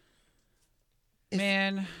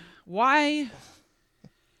 Man, why?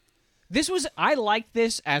 I liked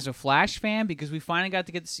this as a Flash fan because we finally got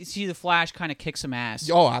to see the Flash kind of kick some ass.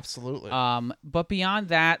 Oh, absolutely. But beyond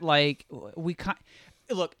that, like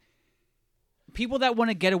look, people that want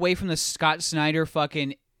to get away from the Scott Snyder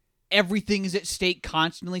fucking everything is at stake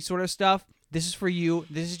constantly sort of stuff. This is for you.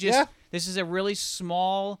 This is just Yeah. this is a really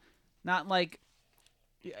small, not like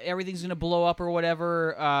everything's gonna blow up or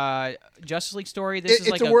whatever. Justice League story. This is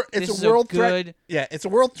like it's a world good. Yeah, it's a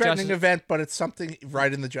world threatening Justice- event, but it's something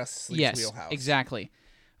right in the Justice League's Yes, wheelhouse. exactly.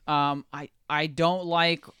 I don't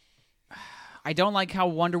like how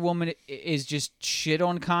Wonder Woman is just shit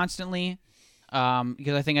on constantly.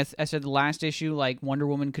 Because I think I said the last issue, like Wonder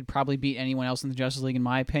Woman could probably beat anyone else in the Justice League in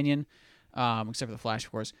my opinion, except for the Flash,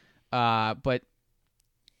 of course. But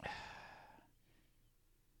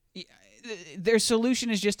their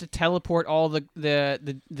solution is just to teleport all the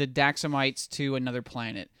Daxamites to another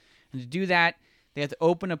planet, and to do that, they have to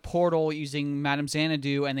open a portal using Madame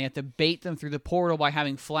Xanadu, and they have to bait them through the portal by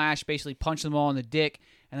having Flash basically punch them all in the dick,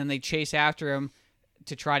 and then they chase after him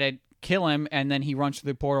to try to kill him, and then he runs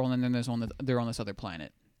through the portal, and then they're on this other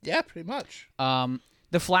planet. Yeah, pretty much.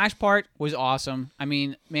 The Flash part was awesome. I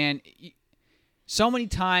mean, man, so many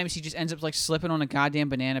times he just ends up like slipping on a goddamn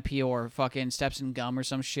banana peel or fucking steps in gum or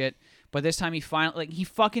some shit. But this time he finally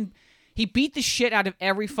he beat the shit out of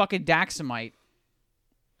every fucking Daxamite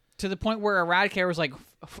to the point where Eradicator was like,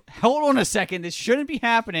 hold on a second, this shouldn't be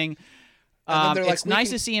happening. And then they're like, It's we nice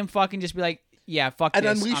can- to see him fucking just be like, yeah, fuck And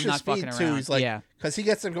this. unleash I'm not his fucking speed around. too. He's like, yeah. because he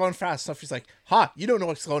gets them going fast stuff. He's like, you don't know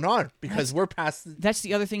what's going on because we're past. That's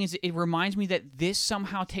the other thing is it reminds me that this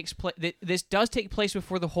somehow takes place. This does take place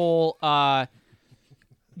before the whole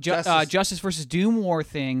Justice versus Doom War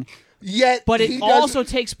thing. Yet, But he it does- also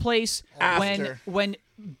takes place After. when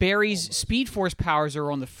Barry's Speed Force powers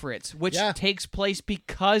are on the fritz, which Yeah. takes place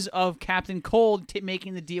because of Captain Cold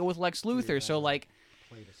making the deal with Lex Luthor. So like,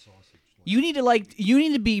 you need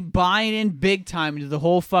to be buying in big time into the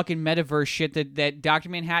whole fucking metaverse shit that Dr.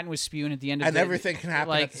 Manhattan was spewing at the end of And it. everything can happen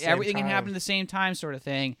Like at the same everything can time. happen at the same time, sort of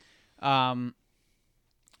thing.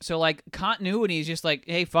 So like continuity is just like,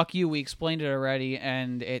 hey, fuck you, we explained it already,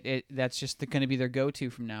 and that's just going to be their go-to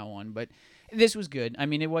from now on. But this was good. I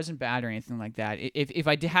mean, it wasn't bad or anything like that. If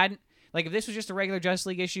I hadn't, like, if this was just a regular Justice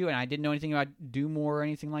League issue and I didn't know anything about Doom or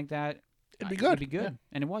anything like that, It'd be good. It'd be good, Yeah.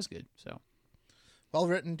 and it was good. So Well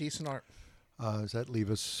written, decent art. Does that leave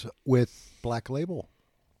us with Black Label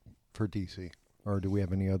for DC? Or do we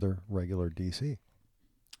have any other regular DC?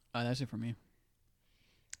 that's it for me.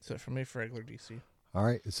 So for me, for regular DC. All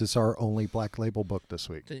right. Is this our only Black Label book this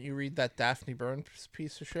week? Didn't you read that Daphne Byrne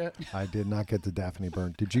piece of shit? I did not get to Daphne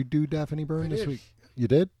Byrne. Did you do Daphne Byrne this did. week? You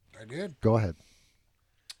did? I did. Go ahead.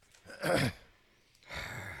 Let's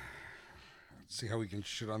see how we can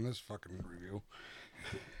shit on this fucking review.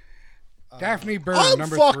 Daphne Byrne, I'm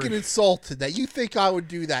number fucking 3. insulted that you think I would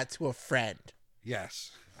do that to a friend.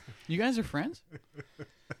 Yes. You guys are friends?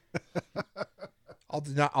 I'll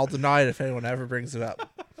deny it if anyone ever brings it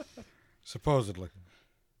up. Supposedly.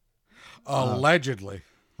 Allegedly.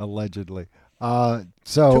 Allegedly.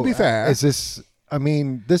 So To be fair- is this? I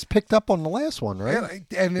mean, this picked up on the last one, right?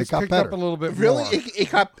 And it's It got picked better. up a little bit Really? more.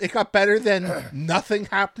 It got better than nothing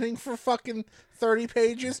happening for fucking 30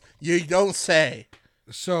 pages? You don't say.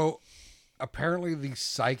 So, apparently the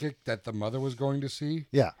psychic that the mother was going to see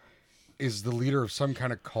Yeah. is the leader of some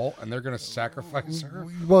kind of cult, and they're going to sacrifice her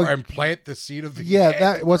Well, or implant the seed of the Yeah,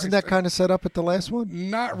 that wasn't that kind of set up at the last one.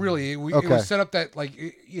 Not really. It Okay. was set up that like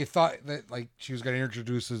you thought that like she was going to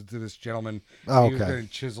introduce us to this gentleman. Oh, He was okay. going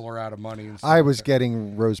to chisel her out of money. And stuff I like was that.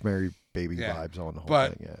 getting Rosemary Baby Yeah. vibes on the whole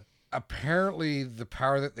But- thing. Yeah. Apparently, the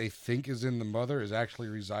power that they think is in the mother is actually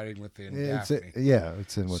residing within Daphne.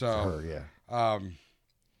 It's in with So- her. Yeah.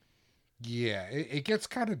 Yeah, it gets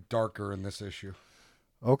kind of darker in this issue.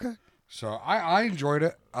 Okay. So I enjoyed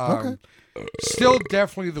it. Still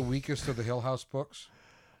definitely the weakest of the Hill House books.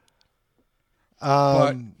 Yeah,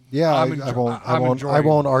 I'm I enjo- won't. I I'm won't. I enjoying-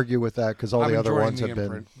 won't argue with that because all I'm the other enjoying ones the have been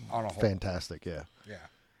imprint on a whole. fantastic. Yeah.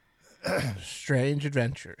 Yeah. Strange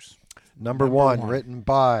Adventures. Number one, one. written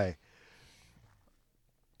by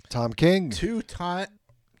Tom King, Two-time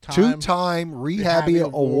Rehabby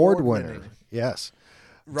Award winner. winning. Yes,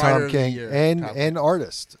 Writer Tom of the King Year, and Tom and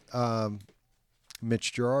artist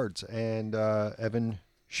Mitch Gerards and Evan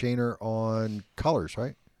Shaner on colors.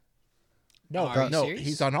 Right? No, Are you no, serious?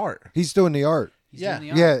 he's on art. He's doing the art. He's Yeah.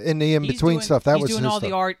 doing the art. Yeah, in the in He's between doing- stuff. That he's was doing his all stuff.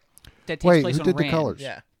 the art that takes Wait, place who on did the Rand. colors?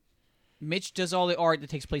 Yeah. Mitch does all the art that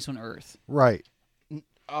takes place on Earth. Right.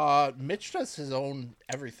 Mitch does his own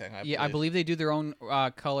everything. I believe they do their own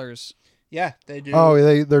colors. Yeah, they do.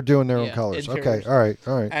 Oh, they're doing their own Yeah, colors. Okay. interiors.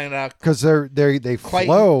 All right. And Because they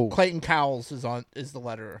flow. Clayton Cowles is the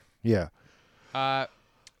letterer. Yeah.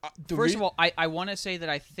 First of all, I want to say that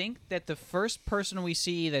I think that the first person we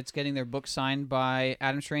see that's getting their book signed by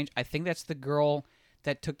Adam Strange, I think that's the girl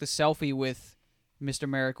that took the selfie with Mr.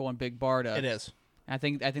 Miracle and Big Barda. It is. I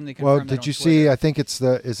think they confirmed Well, that did on you Twitter. see? I think it's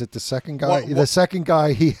is it the second guy? What- The second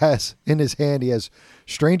guy he has in his hand, he has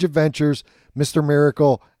Strange Adventures, Mr.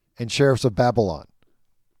 Miracle, and Sheriffs of Babylon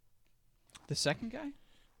the second guy?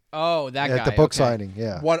 Oh, that guy. at the book okay. signing.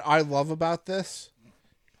 Yeah. What I love about this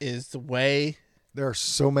is the way There are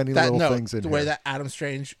so many little things in the here. way that Adam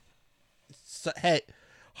Strange. Hey,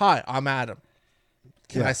 hi, I'm Adam.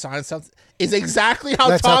 Can Yeah. I sign something? Is exactly how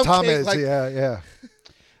That's Tom how Tom King, is. like, Yeah.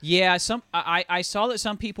 Yeah, I saw that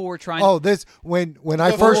some people were trying. Oh, this when I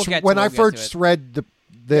We'll first get to when it, I we'll get to first it. read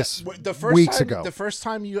this the first weeks time, ago. The first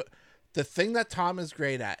time the thing that Tom is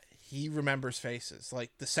great at, he remembers faces. Like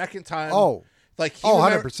the second time, like he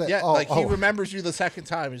 100%. Yeah, Oh, like he oh. remembers you the second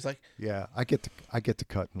time. He's like, Yeah, I get to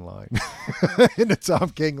cut in line in the Tom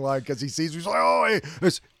King line because he sees me. He's like,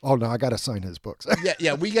 oh no, I got to sign his books.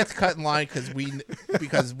 yeah, we get to cut in line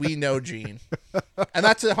because we know Gene, and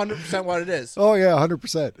that's 100% what it is. Oh yeah,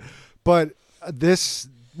 100%. But this,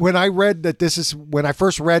 when I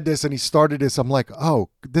first read this and he started this, I'm like, oh,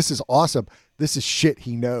 this is awesome. This is shit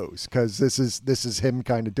he knows because this is him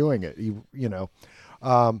kind of doing it.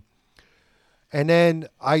 And then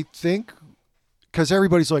I think because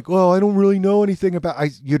everybody's like, well, I don't really know anything about.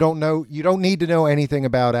 You don't need to know anything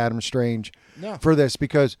about Adam Strange No. for this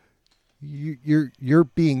because you're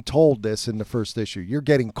being told this in the first issue. You're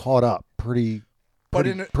getting caught up pretty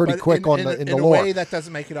quick on the in a lore. way that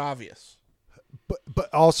doesn't make it obvious.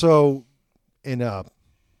 But also in a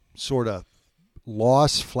sort of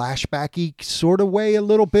lost flashbacky sort of way a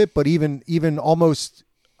little bit, but even almost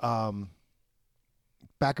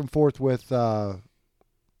back and forth with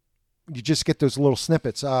you just get those little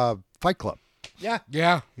snippets. Fight Club. Yeah,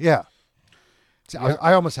 Yeah. Yeah. See,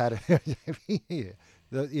 I almost had it.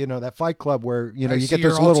 That Fight Club where you I get see those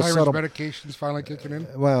your little Alzheimer's subtle. medications finally kicking in.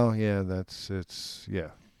 Well, yeah, yeah,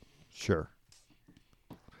 sure.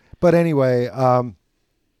 But anyway,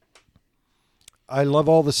 I love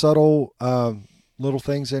all the subtle little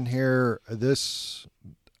things in here. This,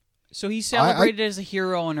 So he's celebrated as a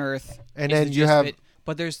hero on Earth, and is then the you gist of have it.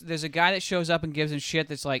 But there's a guy that shows up and gives him shit.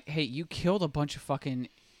 That's like, hey, you killed a bunch of fucking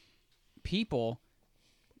people.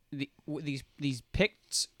 These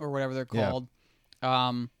Picts or whatever they're Yeah.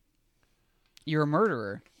 called. You're a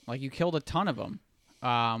murderer. Like, you killed a ton of them.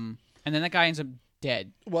 And then that guy ends up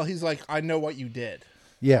dead. Well, he's like, I know what you did.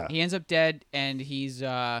 yeah. He ends up dead, and he's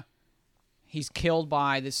killed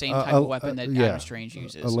by the same type of weapon that yeah. Adam Strange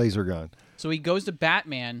uses. A laser gun, So he goes to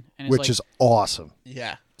Batman, and it's which like, is awesome.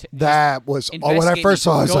 Yeah. That was when I investigate first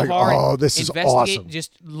saw it, I was go like, hard, "Oh, this is investigate, awesome."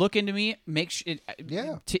 Just look into me. Make sure.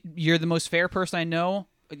 Yeah. You're the most fair person I know.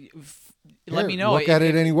 Let Here, me know. look at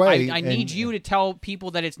it anyway, I need and- you to tell people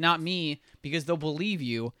that it's not me because they'll believe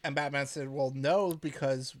you. And Batman said, well, no,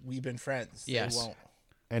 because we've been friends. Yes. They won't.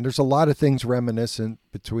 And there's a lot of things reminiscent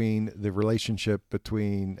between the relationship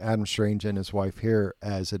between Adam Strange and his wife here,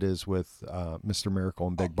 as it is with Mr. Miracle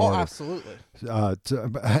and Big Oh, Barda. absolutely.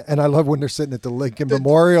 And I love when they're sitting at the Lincoln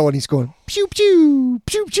Memorial and he's going pew pew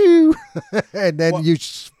pew pew, and then Well- you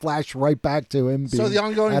flash right back to him. So being the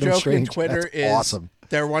ongoing Adam joke Strange. in Twitter That's is awesome.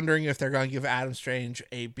 they're wondering if they're going to give Adam Strange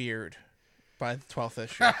a beard by the 12th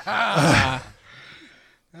issue.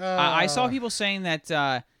 I saw people saying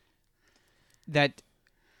that that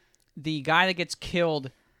the guy that gets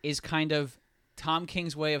killed is kind of Tom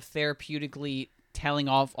King's way of therapeutically telling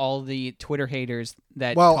off all the Twitter haters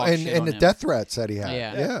that Well, talk and shit and on the him. death threats that he had.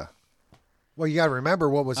 Yeah. Yeah. Well, you got to remember,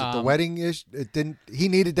 what was it? The Um, wedding ish. It didn't. He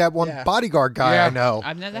needed that one Yeah. bodyguard guy. Yeah. I know.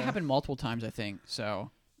 I've that happened multiple times, I think.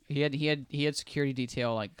 So he had security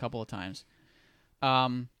detail like a couple of times.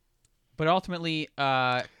 But ultimately,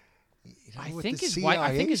 I With think the his wife. I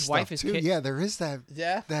CIA think his stuff, wife is. too. Yeah, there is that.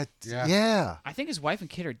 Yeah. That. Yeah. Yeah. I think his wife and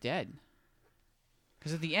kid are dead.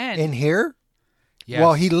 Because at the end, In here. Yes.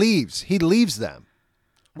 Well, he leaves. He leaves them.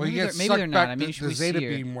 Well, he maybe gets maybe sucked they're back. not. I mean, the should we Zeta see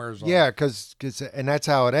her? beam wears off. Yeah, because and that's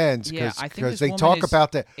how it ends. Yeah, I think this they woman talk is,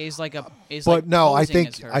 about that. is like a is But like no, I posing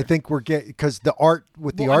as think her. we're getting, because the art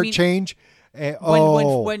with the Well, I art mean, change. when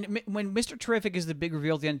Oh, when Mr. Terrific is the big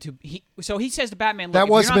reveal at the end, he says to Batman, look, that if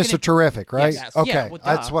was you're not Mr. gonna- Terrific, right? Yes. Okay, Yeah, well,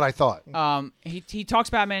 that's duh. what I thought. He talks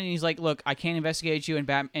to Batman and he's like, look, I can't investigate you,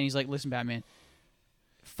 and he's like, listen, Batman,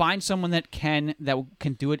 find someone that can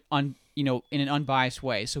do it in an unbiased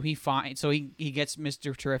way. So he gets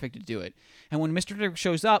Mr. Terrific to do it, and when Mr. Terrific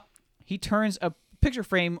shows up, he turns a picture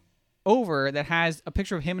frame over that has a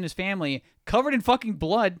picture of him and his family covered in fucking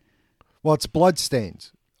blood. Well, it's blood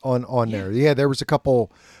stains on there. Yeah, there was a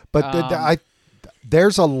couple, but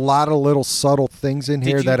there's a lot of little subtle things in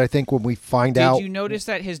here you- that I think when we find Did out. you notice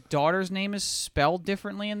that his daughter's name is spelled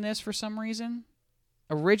differently in this for some reason?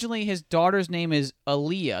 Originally, his daughter's name is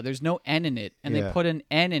Aaliyah. There's no N in it, and Yeah. they put an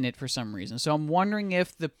N in it for some reason. So I'm wondering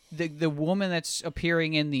if the woman that's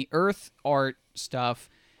appearing in the Earth art stuff.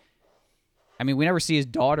 I mean, we never see his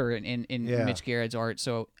daughter in Yeah. Mitch Garrett's art,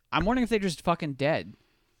 so I'm wondering if they're just fucking dead.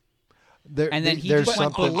 there, And then he there's just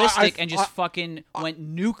went something. ballistic and just fucking went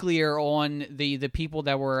nuclear on the people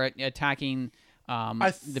that were attacking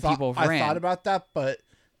the people of Ran. I thought about that, but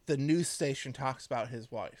the news station talks about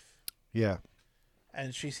his wife, Yeah.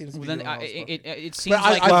 and she seems to be Well, then doing all this work. it seems I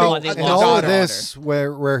like think- Well, they and the lost all their of daughter. this,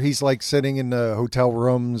 where he's like sitting in the hotel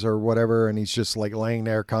rooms or whatever, and he's just like laying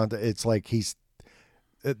there. It's like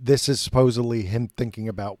this is supposedly him thinking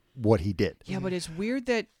about what he did. Yeah, but it's weird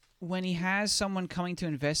that when he has someone coming to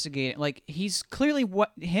investigate, like he's clearly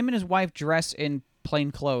him and his wife dress in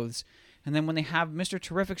plain clothes, and then when they have Mr.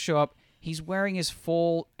 Terrific show up, he's wearing his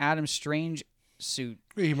full Adam Strange suit.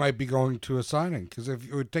 He might be going to a signing because if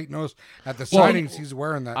you would take notice at the Well, signings, he's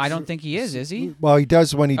wearing that. I don't suit. think he is he? Well, he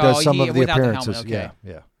does when he does Oh, some of the without the helmet, appearances. okay.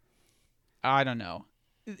 Yeah. I don't know.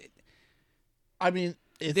 I mean,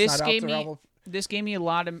 it's This not gave out the me realm of this gave me a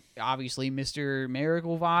lot of obviously Mr.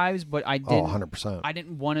 Miracle vibes, but I Oh, didn't. 100%. I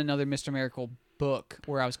didn't want another Mr. Miracle book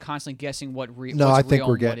where I was constantly guessing what No, what's I think real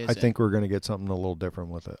we're and what I isn't. think we're going to get something a little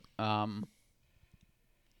different with it.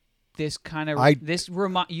 This kind of I-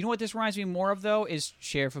 you know what this reminds me more of though is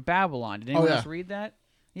Sheriff of Babylon. Did anyone yeah. else read that?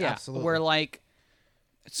 Yeah, Absolutely. where like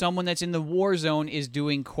someone that's in the war zone is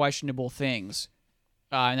doing questionable things,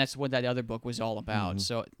 and that's what that other book was all about. Mm-hmm.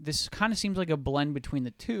 So this kind of seems like a blend between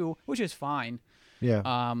the two, which is fine.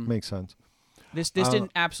 Yeah, makes sense. This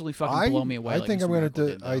didn't absolutely fucking blow me away. I like think Mr. I'm going Miracle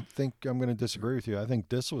to. did, I though. think I'm going to disagree with you. I think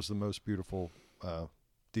this was the most beautiful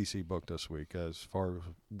DC book this week, as far as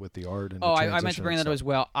with the art and. Oh, the I meant to transition bring and that up stuff. as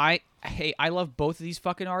well. I love both of these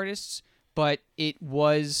fucking artists, but it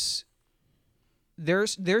was their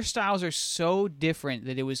styles are so different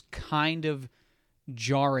that it was kind of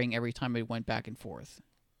jarring every time it went back and forth.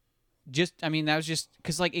 I mean, that was just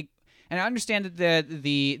because like it, and I understand that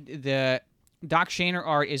the Doc Shaner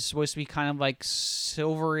art is supposed to be kind of like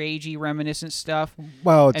Silver Agey reminiscent stuff.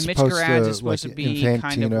 Well, it's And Mitch supposed Gerads to is supposed like to be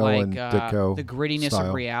kind of Infantino like and Ditko the grittiness style.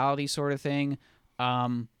 of reality sort of thing.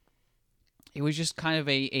 It was just kind of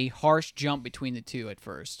a harsh jump between the two at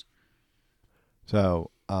first.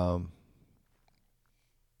 So,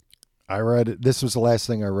 I read it. This was the last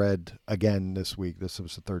thing I read again this week. This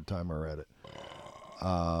was the third time I read it.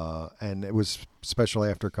 And it was especially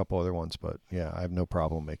after a couple other ones, but yeah, I have no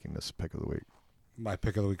problem making this pick of the week. My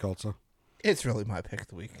pick of the week also. It's really my pick of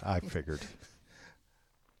the week. I figured.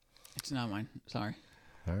 It's not mine. Sorry.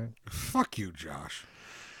 All right. Fuck you, Josh.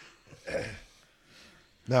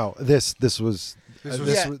 No, this was This was-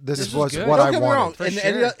 this Yeah, was this was good. what Don't I get me wrong. wanted. For In sure.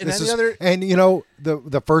 any This is- other, and you know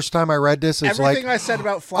the first time I read this, it's everything like I said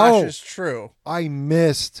about Flash oh, is true. I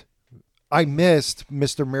missed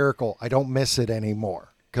Mr. Miracle. I don't miss it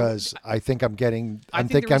anymore because I think I'm getting. I I'm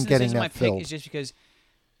think the I'm reason getting this is my that pick filled. is just because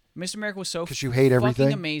Mr. Miracle was so 'Cause you hate fucking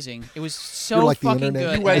everything? amazing. It was so You're like the fucking internet.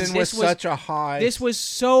 good. You went And in with such a high. This was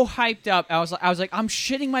so hyped up. I was like, I'm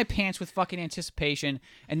shitting my pants with fucking anticipation,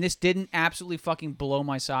 and this didn't absolutely fucking blow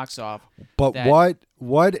my socks off. But that-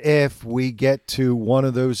 what if we get to one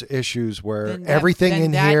of those issues where Then that- everything then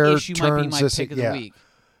in that here issue might be turns my this? pick of the Yeah, week.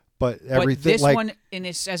 but But everything this like one, and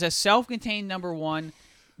it's as a self-contained number one.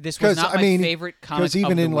 This was because not I my mean favorite comic because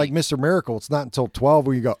even of the in like week. Mr. Miracle, it's not until 12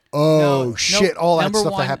 where you go, oh No, shit, all that number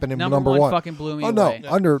stuff one- that happened in number number one one fucking blew me oh no, away.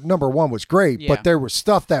 under number one was great, Yeah. but there was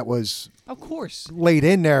stuff that was Of course, laid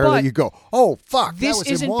in there But that you go, oh fuck, that this was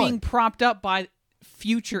in isn't one. being propped up by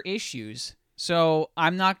future issues. So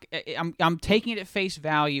I'm not. I'm taking it at face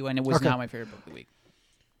value, and it was Okay. not my favorite book of the week.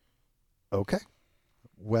 Okay.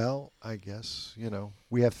 Well, I guess,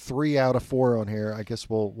 we have 3 out of 4 on here. I guess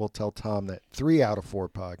we'll tell Tom that 3 out of 4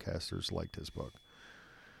 podcasters liked his book,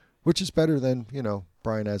 which is better than,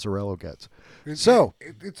 Brian Azzarello gets. So,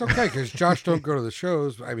 It's okay because Josh don't go to the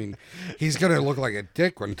shows. I mean, he's gonna look like a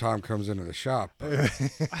dick when Tom comes into the shop. By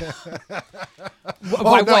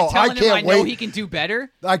no, what? Telling I him can't I know wait. he can do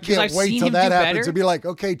better. I 'Cause can't I've wait seen till him that do happens better? to be like,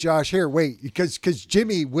 okay, Josh, here, wait, because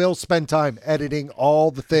Jimmy will spend time editing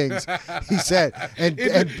all the things he said and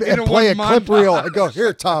in a play a one clip montage. reel and go,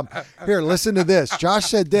 here, Tom, here, listen to this. Josh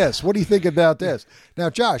said this. What do you think about this? Now,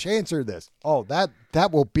 Josh, answer this. Oh, that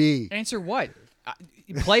will be. Answer what?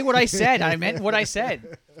 Play what I said. I meant what I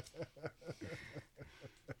said.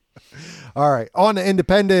 All right, on to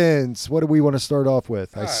Independence. What do we want to start off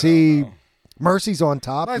with? I see Mercy's on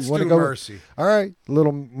top. Let's you want to do go Mercy. All right,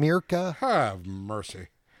 little Mirka Have mercy.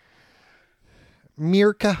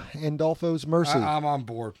 Andolfo's Mercy. I'm on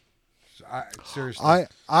board. Seriously.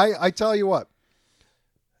 I tell you what,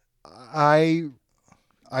 I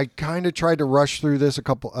kind of tried to rush through this a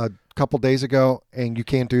couple days ago, and you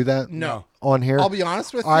can't do that. No. On here, I'll be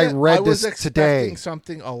honest with you. I read was this expecting today.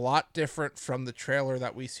 something a lot different from the trailer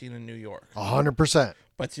that we seen in New York. 100%.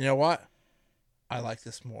 But you know what? I like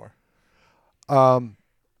this more. I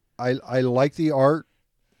like the art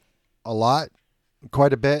a lot,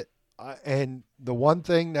 quite a bit, and the one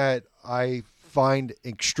thing that I find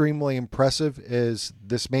extremely impressive is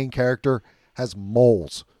this main character has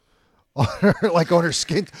moles on her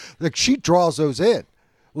skin. Like she draws those in.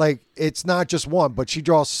 Like it's not just one, but she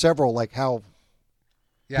draws several. Like how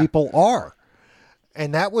people are,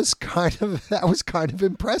 and that was kind of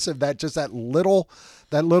impressive. That little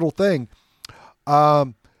thing.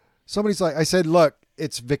 Somebody's like, I said, look,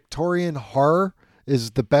 it's Victorian horror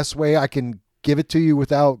is the best way I can give it to you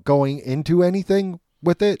without going into anything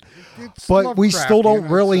with it. It's But we still Lovecraftian, don't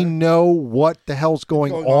I'd really say. know what the hell's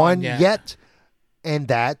going on yeah. yet, and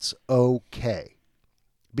that's okay.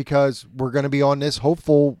 Because we're going to be on this.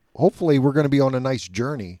 Hopefully, we're going to be on a nice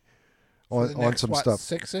journey For the on next, some what, stuff.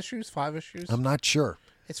 6 issues? 5 issues? I'm not sure.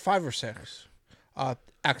 It's 5 or 6.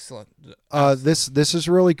 Excellent. This is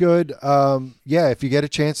really good. Yeah, if you get a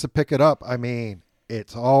chance to pick it up, I mean,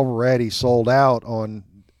 it's already sold out on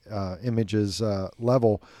Image's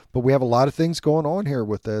level, but we have a lot of things going on here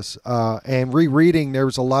with this. And rereading, there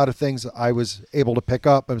was a lot of things that I was able to pick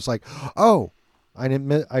up. And it's like, oh, I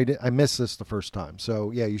missed this the first time.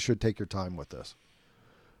 So yeah, you should take your time with this.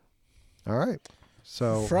 All right.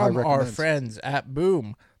 So From high our recommends. friends at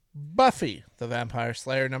Boom, Buffy the Vampire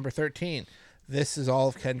Slayer number 13. This is all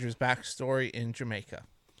of Kendra's backstory in Jamaica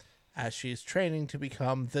as she's training to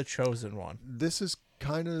become the Chosen One. This is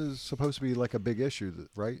kind of supposed to be like a big issue,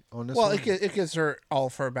 right? On this Well, one? it gives her all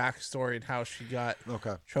of her backstory and how she got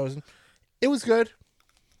Okay. chosen. It was good.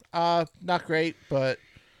 Not great, but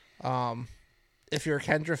if you're a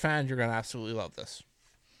Kendra fan, you're going to absolutely love this.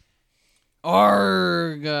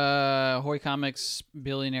 Arg! Hoy Comics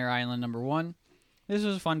Billionaire Island #1. This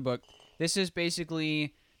was a fun book. This is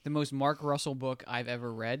basically the most Mark Russell book I've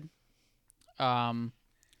ever read.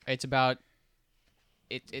 It's about...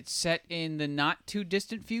 It's set in the not too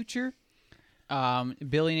distant future.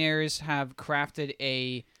 Billionaires have crafted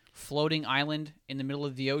a floating island in the middle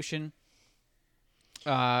of the ocean.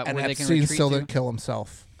 And where they can Epstein retreat still to. didn't kill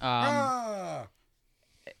himself. And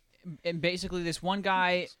basically this one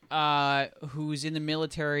guy who's in the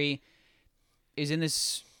military is in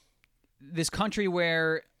this country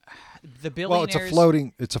where the Well,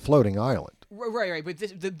 billionaires... it's a floating island. Right. But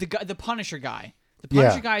the Punisher guy. The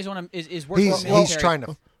Punisher guy is is working for the He's military. trying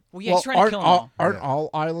to. Well, yeah, he's trying to kill them all. Aren't all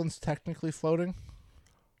islands technically floating?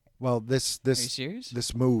 Well, this Are you serious?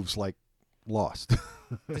 this moves like Lost.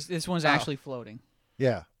 This one's actually floating.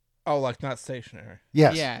 Yeah. Oh, like not stationary.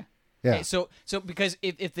 Yes. Yeah. Yeah. So because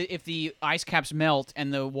if the ice caps melt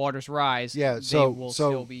and the waters rise, Yeah, they so will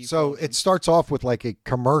still be so floating. it starts off with like a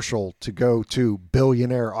commercial to go to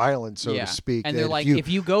Billionaire Island, so to speak. And they're that like, if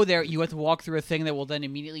you go there, you have to walk through a thing that will then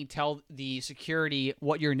immediately tell the security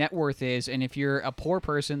what your net worth is, and if you're a poor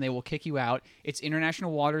person, they will kick you out. It's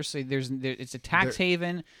international waters, so it's a tax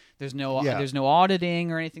haven. There's no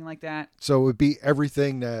auditing or anything like that. so it would be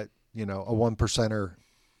everything that a 1%er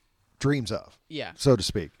dreams of, Yeah. so to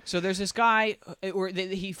speak. So there's this guy,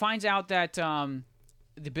 he finds out that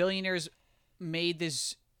the billionaires made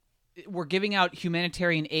this. We're giving out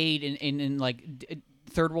humanitarian aid in like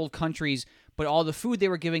third world countries, but all the food they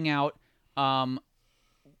were giving out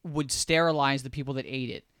would sterilize the people that ate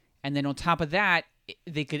it, and then on top of that,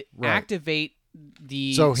 they could activate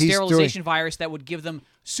the So he's sterilization virus that would give them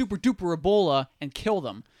super duper Ebola and kill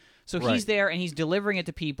them. So he's there and he's delivering it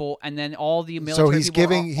to people, and then all the military. So he's people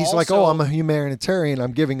giving. are He's like, also- oh, I'm a humanitarian.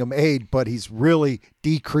 I'm giving them aid, but he's really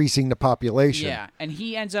decreasing the population. Yeah, and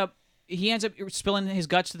he ends up spilling his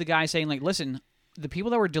guts to the guy, saying like, "Listen, the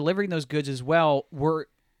people that were delivering those goods as well were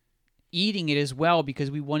eating it as well because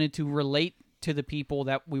we wanted to relate to the people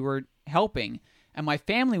that we were helping, and my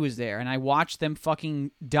family was there, and I watched them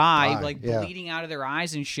fucking die, like bleeding out of their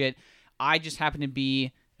eyes and shit. I just happened to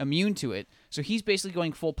be immune to it." So he's basically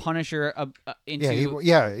going full Punisher into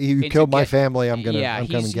you killed my family. I'm coming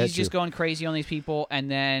to he's get you. just going crazy on these people,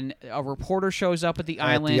 and then a reporter shows up at the At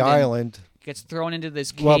island. the island. Gets thrown into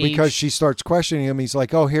this cage. Well, because she starts questioning him, he's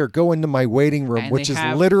like, "Oh, here, go into my waiting room," And which they is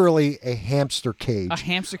have literally a hamster cage. a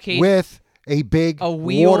hamster cage with a big a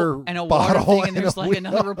wheel water and a water bottle thing, and there's like wheel.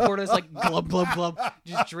 another reporter that's like glub glub glub,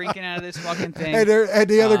 just drinking out of this fucking thing. And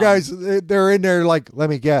the other guys, they're in there like, let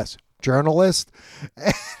me guess, journalist.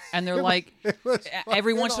 And they're like,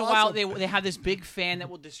 every once in a while, they have this big fan that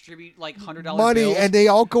will distribute like $100 money, bills. and they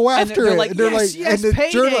all go And after they're it. like, and they're "Yes, like, yes, and the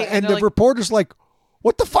payday." And and they're the like- reporter's like,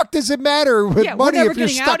 "What the fuck does it matter with yeah, money we're never if you're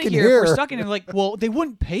getting stuck out of in here. here?" If we're stuck in it. Like, well, they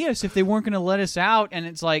wouldn't pay us if they weren't going to let us out. And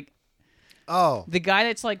it's like, Oh, the guy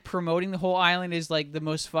that's like promoting the whole island is like the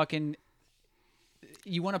most fucking.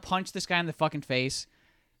 You want to punch this guy in the fucking face.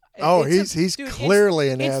 Oh, It's he's dude, clearly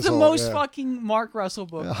an It's asshole, the most yeah. fucking Mark Russell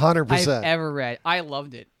book 100%. I've ever read. I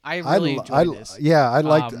loved it. I really enjoyed this. Yeah,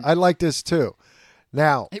 I liked this too.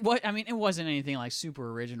 Now, It was. I mean, it wasn't anything like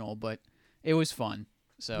super original, but it was fun.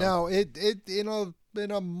 So now it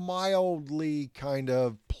in a mildly kind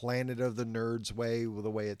of Planet of the Nerds way, with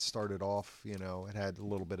the way it started off. You know, it had a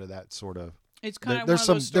little bit of that sort of. it's kind of one there's of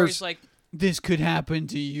some- those stories there's- like this could happen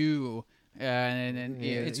to you, and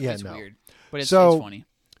it's no. weird, but it's So- funny.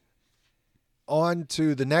 On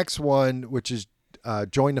to the next one, which is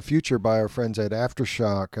Join the Future by our friends at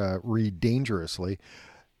Aftershock. Read Dangerously.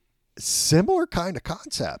 Similar kind of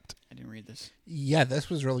concept. I didn't read this. Yeah, this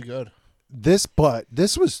was really good. This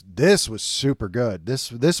was super good. This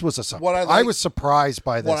was a What I I like- was surprised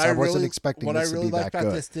by this. What I wasn't expecting what this I really to be like that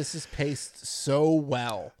about good. this is paced so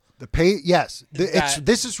well. The pay, yes, That-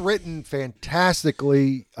 this is written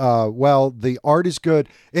fantastically well. The art is good.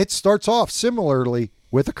 It starts off similarly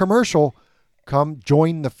with a commercial. Come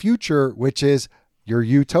join the future, which is your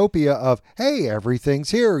utopia of, hey,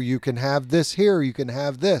 everything's here. You can have this here. You can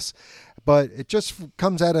have this. But it just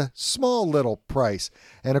comes at a small little price.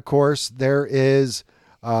 And of course, there is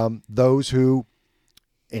those who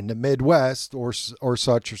in the Midwest or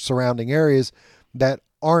such surrounding areas that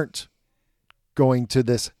aren't going to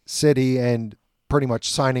this city and pretty much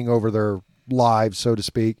signing over their lives, so to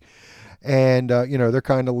speak. And, they're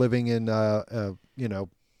kind of living in,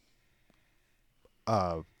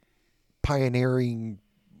 pioneering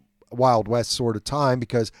Wild West sort of time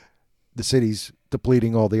because the city's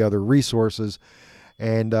depleting all the other resources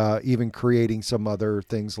and even creating some other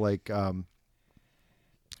things like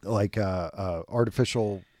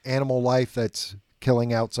artificial animal life that's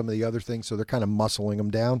killing out some of the other things, so they're kind of muscling them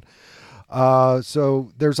down.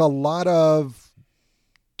 So there's a lot of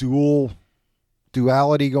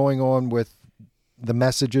duality going on with the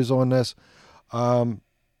messages on this.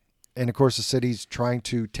 And of course, the city's trying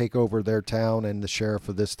to take over their town, and the sheriff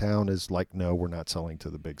of this town is like, "No, we're not selling to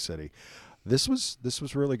the big city." This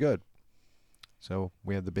was really good. So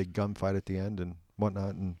we had the big gunfight at the end and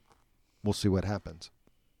whatnot, and we'll see what happens.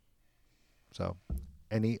 So,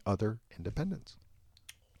 any other independents?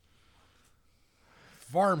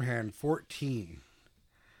 Farmhand 14.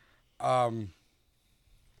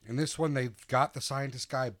 In this one, they've got the scientist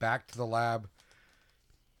guy back to the lab.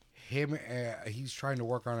 He's trying to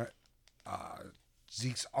work on it.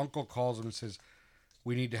 Zeke's uncle calls him and says,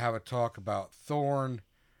 "We need to have a talk about Thorn."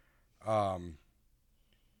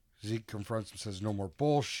 Zeke confronts him, says, "No more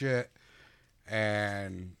bullshit."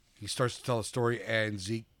 And he starts to tell a story, and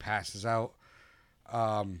Zeke passes out.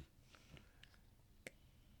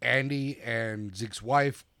 Andy and Zeke's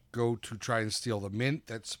wife go to try and steal the mint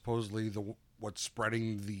that's supposedly what's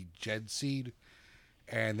spreading the Jed seed.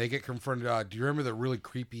 And they get confronted. Do you remember the really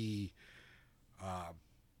creepy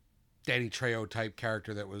Danny Trejo type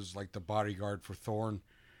character that was like the bodyguard for Thorn?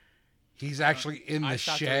 He's actually in the I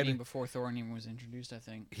stopped shed. reading before Thorn even was introduced, I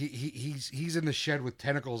think. He's in the shed with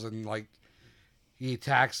tentacles, and like he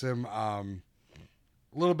attacks him. A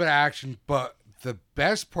little bit of action, but the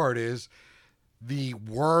best part is the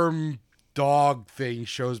worm dog thing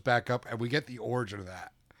shows back up, and we get the origin of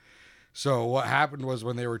that. So what happened was,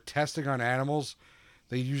 when they were testing on animals,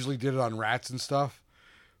 they usually did it on rats and stuff,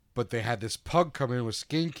 but they had this pug come in with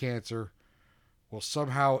skin cancer. Well,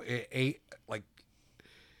 somehow it ate, like,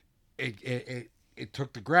 it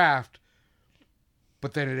took the graft,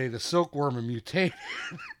 but then it ate a silkworm and mutated.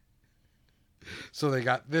 So they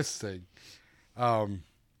got this thing.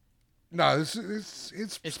 No, it's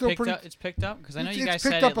still picked pretty. up. It's picked up because I know It's you guys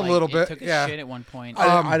picked said up it, a like, little it bit, took a yeah. shit at one point.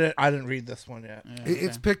 I didn't read this one yet. Yeah,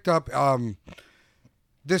 It's okay. picked up.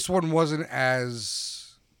 This one wasn't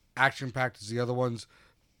as action-packed as the other ones,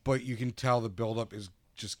 but you can tell the build-up is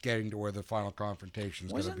just getting to where the final confrontation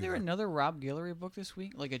is going to Wasn't be. there another Rob Guillory book this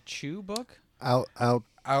week, like a Chew book? Outer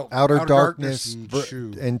Outer Darkness and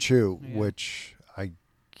Chew. and Chew, Yeah. which I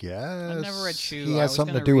guess I've never read Chew. he I has was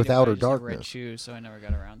something to gonna do read with it, but I Outer just never read Darkness. Chew, so I never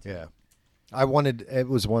got around to it. Yeah, it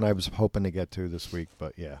was one I was hoping to get to this week,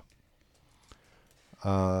 but yeah.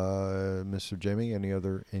 Mr. Jimmy, any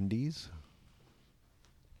other indies?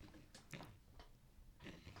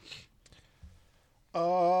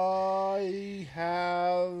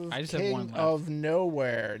 I just have King one left. of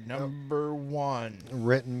Nowhere, number 1.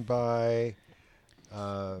 Written by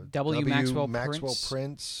W. Maxwell Prince.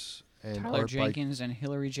 Prince and Tyler art by- Jenkins and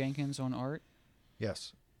Hillary Jenkins on art.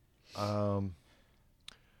 Yes.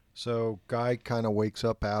 So guy kind of wakes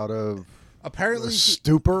up out of Apparently, a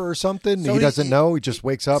stupor or something. so he he- doesn't know. He just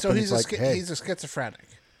wakes up so and he's he's like, "Hey." he's a schizophrenic.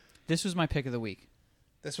 This was my pick of the week.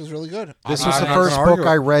 This was really good. This I'm was the not first gonna book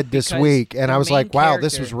argue I it. read this Because week, and the I was main like, "Wow,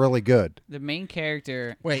 this character- was really good." The main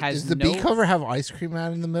character Wait, has does the no... B cover have Ice Cream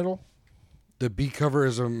Man in the middle? The B cover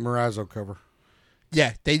is a Morazzo cover.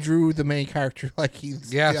 Yeah, they drew the main character like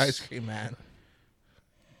he's Yes. the Ice Cream Man.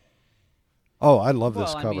 Oh, I love this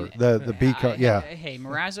Well, I cover. mean, the B cover, yeah. Hey,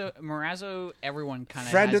 Morazzo, everyone kind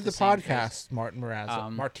of Friend has of the same podcast, face. Martin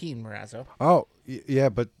Morazzo. Martine Morazzo. Oh, yeah,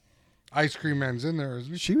 but Ice Cream Man's in there,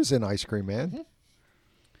 isn't he? she was in Ice Cream Man.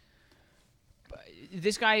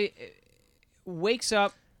 This guy wakes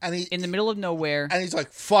up And he in the middle of nowhere. and he's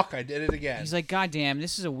like, "Fuck, I did it again." He's like, "God damn,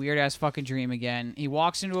 this is a weird ass fucking dream again." He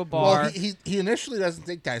walks into a bar. well, he initially doesn't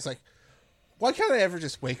think that. He's like, "Why can't I ever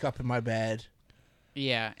just wake up in my bed?"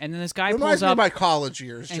 Yeah, and then this guy Reminds pulls me of up. my college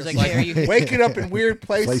years. And he's Just like, like, "Hey, are you-" waking up in weird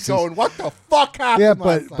places, going, "What the fuck happened?" Yeah,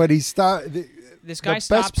 last but night?" he stopped. This guy the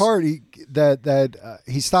stops. best part,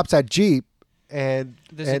 he stops at Jeep, and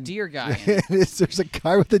There's a and- deer guy in it. there's a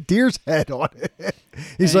guy with a deer's head on it.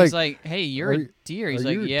 He's And like, "Hey, you're "Are a you- deer." He's are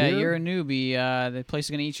like, you a "Yeah, deer?" you're a newbie. The place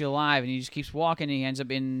is gonna eat you alive." And he just keeps walking, and he ends up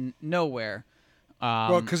in nowhere.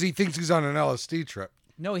 Well, because he thinks he's on an LSD trip.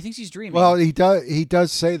 No, he thinks he's dreaming. well, he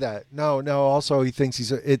does say that. No. Also, he thinks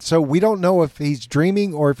so we don't know if he's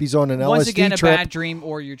dreaming or if he's on an once LSD again, trip a bad dream,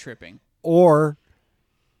 or you're tripping. or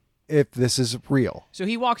if this is real. So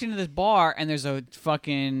he walked into this bar, and there's a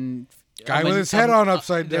fucking Guy with his head on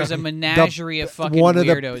upside There's a down. menagerie of fucking One of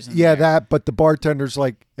weirdos. the in yeah there. that, but the bartender's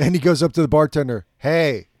like, and he goes up to the bartender,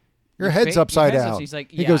 "Hey, your head's your upside head's up." down." He's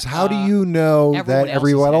like, he "Yeah, goes, "How do you know everyone that else's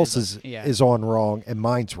everyone head else is is up." Yeah. is on wrong and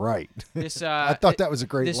mine's right?" This I thought that was a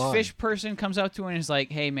great This line. fish person comes up to him and is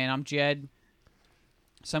like, "Hey, man, I'm Jed.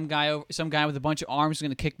 some guy with a bunch of arms is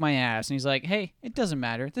going to kick my ass, and he's like, "Hey, it doesn't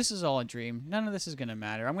matter. This is all a dream. None of this is going to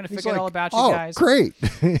matter. I'm going to He's forget like, all about you oh, guys." great.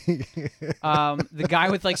 The guy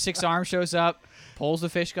with like 6 arms shows up, pulls the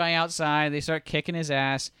fish guy outside. They start kicking his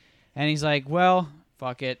ass, and he's like, "Well,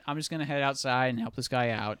 fuck it. I'm just going to head outside and help this guy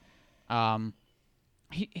out."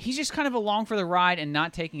 He's just kind of along for the ride and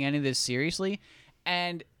not taking any of this seriously,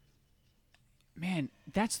 and man,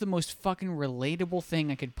 that's the most fucking relatable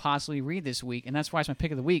thing I could possibly read this week, and that's why it's my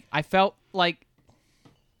pick of the week. I felt like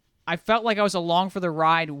I was along for the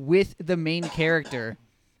ride with the main character.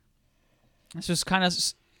 It's just kind of,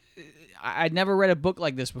 I'd never read a book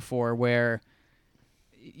like this before, where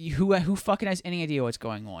who fucking has any idea what's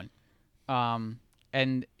going on,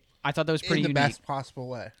 and I thought that was pretty in the unique. best possible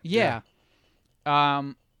way. Yeah.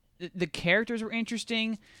 The characters were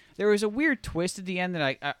interesting. There was a weird twist at the end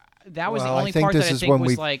that that was Well, the I only think part this that I is think when was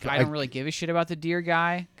we- like, I don't really give a shit about the deer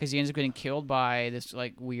guy, because he ends up getting killed by this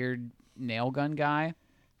like weird nail gun guy.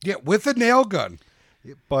 Yeah, with a nail gun.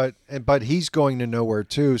 but he's going to nowhere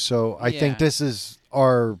too. So I Yeah. think this is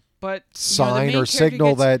our But sign the main or character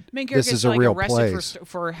signal that main this character is gets, a like, real arrested place.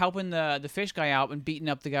 for helping the fish guy out and beating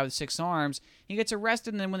up the guy with 6 arms. He gets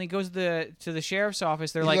arrested, and then when he goes to the sheriff's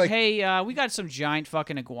office, they're He's like, like- "Hey, we got some giant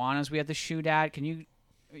fucking iguanas we have to shoot at. Can you?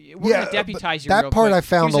 We're yeah, gonna but deputize you." that real part quick. I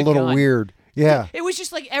found Here's a little gun." weird. Yeah. It was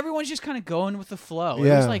just like everyone's just kind of going with the flow. It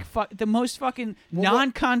Yeah. was like the most fucking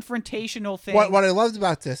non-confrontational thing. What I loved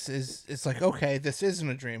about this is it's like, okay, this isn't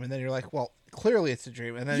a dream, and then you're like, well, clearly it's a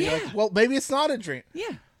dream, and then you're Yeah. like, well, maybe it's not a dream.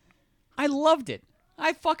 Yeah, I loved it.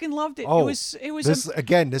 I fucking loved it. Oh, it was this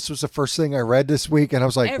again. This was the first thing I read this week, and I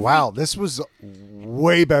was like, Every- "Wow, this was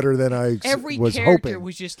way better than I every was character hoping."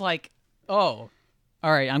 was just like, "Oh,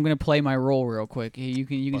 all right, I'm gonna play my role real quick. Hey, you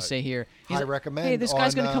can stay here." He's I like, recommend Hey, this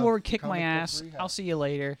guy's on, gonna come over and kick my Comic Book ass. Rehab. I'll see you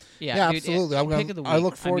later. Yeah, Yeah, dude, absolutely. pick of the week. I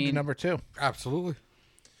look forward to mean, number 2. Absolutely.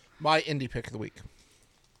 My indie pick of the week.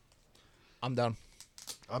 I'm done.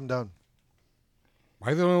 I'm done. Am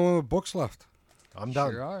I the only one with books left? I'm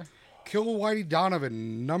done. Sure are. Kill Whitey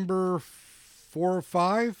Donovan, number 4 or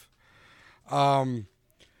 5.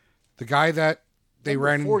 The guy that they Number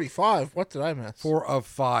ran 45. What did I miss? 4 of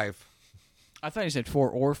 5. I thought you said 4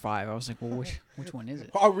 or 5. I was like, well, which one is it?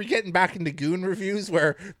 Are we getting back into Goon reviews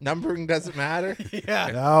where numbering doesn't matter?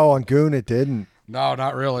 No, on Goon it didn't. No,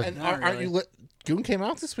 not really. And Not aren't really. you? Goon came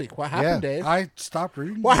out this week. What happened, Yeah. Dave? I stopped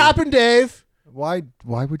reading. What happened, Dave? Why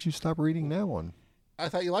would you stop reading that one? I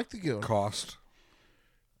thought you liked the Goon. Cost.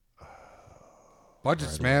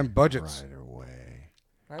 Budgets, man. Budgets. Right away.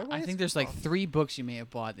 Right away, I it's think there's like fun. 3 books you may have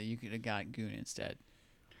bought that you could have got Goon instead.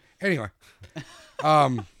 Anyway.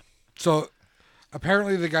 So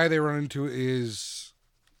apparently the guy they run into is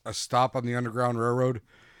a stop on the Underground Railroad,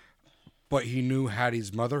 but he knew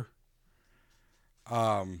Hattie's mother.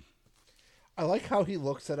 I like how he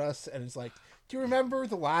looks at us and is like, "Do you remember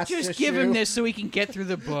the last Just issue? give him this so he can get through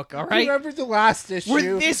the book, all Do you right? remember the last issue?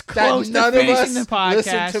 We're this that close to none of finishing us the podcast.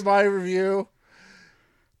 listened to my review.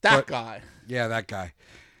 That But- guy. Yeah, that guy.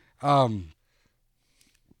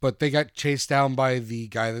 But they got chased down by the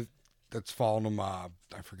guy that's following them. I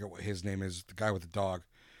forget what his name is. The guy with the dog,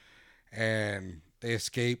 and they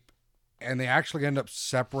escape, and they actually end up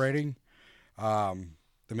separating.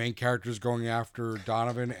 The main character's going after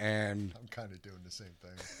Donovan, and I'm kind of doing the same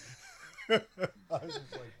thing.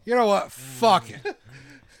 you know what? Fuck it.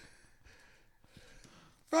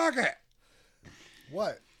 Fuck it.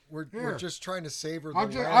 What? We're just trying to savor the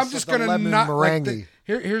I'm last just of the gonna lemon not meringue. like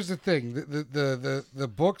here's the thing.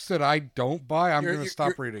 The books that I don't buy, I'm gonna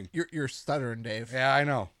stop reading. You're stuttering, Dave. Yeah, I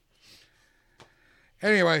know.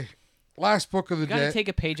 Anyway, last book of the You gotta day. take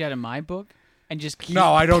a page out of my book and just keep.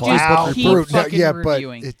 No, I don't do just book keep reviews. No, fucking yeah, but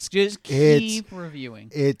reviewing. it's- just it's- keep reviewing.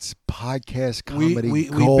 It's podcast we comedy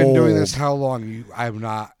we've gold. been doing this how long? I'm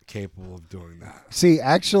not capable of doing that. See,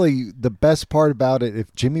 actually, the best part about it,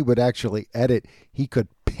 if Jimmy would actually edit, he could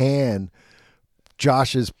pan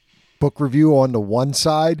Josh's book review on the one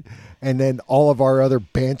side and then all of our other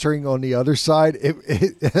bantering on the other side.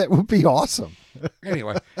 It would be awesome.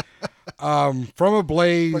 Anyway, from a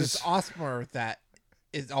blaze. But it's awesomer that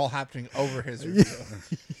it's all happening over his review.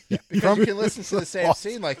 Because you can listen to the same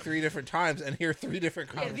scene like 3 different times and hear 3 different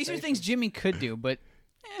Yeah, conversations. these are things Jimmy could do, but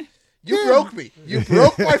You broke me. You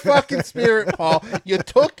broke my fucking spirit, Paul. You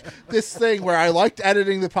took this thing where I liked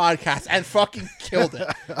editing the podcast and fucking killed it.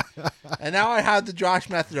 And now I have the Josh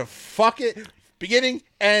method of fuck it, beginning,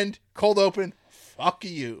 end, cold open, fuck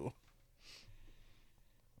you.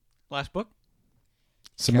 last book.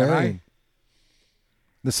 Sumerian.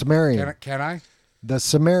 The Sumerian. Can I? The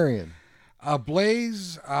Sumerian.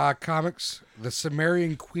 Blaze Comics, The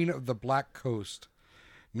Sumerian Queen of the Black Coast,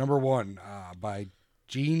 number 1, by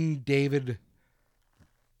Gene David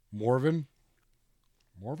Morvan.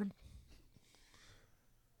 Morvan?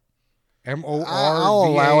 Morvan. I'll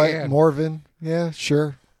allow it. Morvan. Yeah,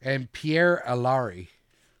 sure. And Pierre Alari.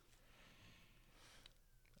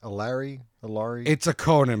 Alari. It's a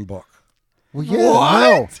Conan book. Well, yeah,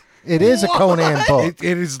 no. It is a Conan book.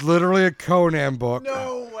 It is literally a Conan book.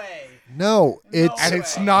 No way. No, it's And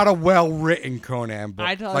it's not a well-written Conan book.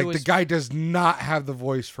 I thought it Like, was- the guy does not have the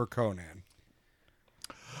voice for Conan.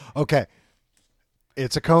 okay.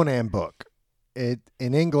 It's a Conan book. In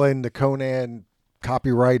England, the Conan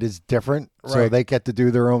copyright is different, so Right. they get to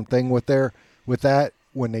do their own thing with that.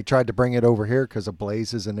 When they tried to bring it over here, because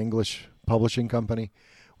Ablaze is an English publishing company,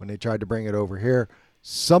 when they tried to bring it over here,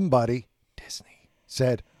 somebody, Disney,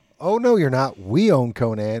 said, "Oh no, you're not. We own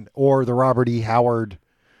Conan." Or the Robert E. Howard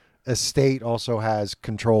estate also has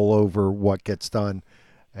control over what gets done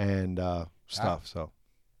and stuff. So,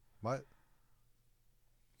 what?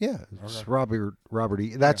 Yeah, it's Robert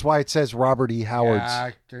E. That's why it says Robert E.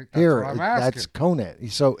 Howard's That's here. what I'm asking. That's Conan.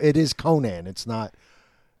 So it is Conan. It's not.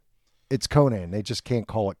 It's Conan. They just can't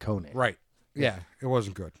call it Conan. Right. Yeah, it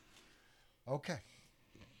wasn't good. Okay.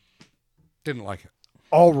 Didn't like it.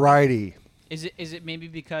 All righty. Is it maybe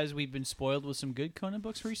because we've been spoiled with some good Conan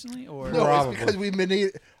books recently, or No, Probably. it's because we've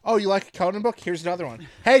been. Oh, you like a Conan book? Here's another one.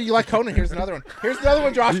 Hey, you like Conan? Here's another one. Here's another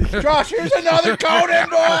one, Josh. Josh, here's another Conan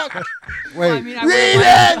book. Wait. I mean, I Read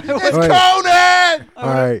would've- it. It's Wait. Conan. All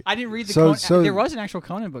right. I didn't read the So- Conan. so- There was an actual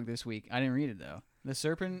Conan book this week. I didn't read it though. The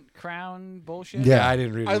Serpent Crown bullshit. Yeah. I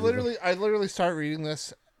didn't read it. I either. literally start reading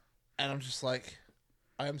this, and I'm just like,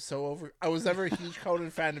 I am so over. I was never a huge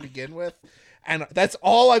Conan fan to begin with, and that's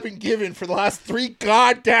all I've been given for the last 3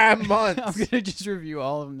 goddamn I'm months. gonna just review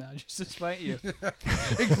all of them now, just to spite you.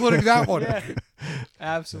 Including that one. Yeah,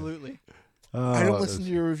 absolutely. I don't listen to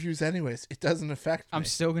your reviews anyways. It doesn't affect me. I'm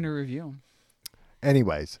still gonna review them.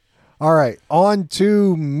 Anyways. All right. On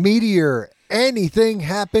to Meteor. Anything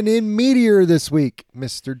happened in Meteor this week,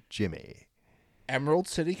 Mr. Jimmy? Emerald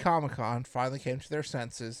City Comic Con finally came to their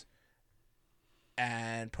senses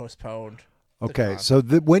and postponed. the Okay. con. So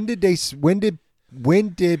when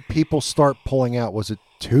did people start pulling out? Was it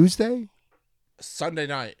Tuesday? Sunday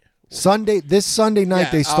night. This Sunday night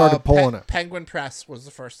Yeah, they started pulling it. Penguin Press was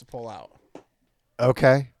the first to pull out.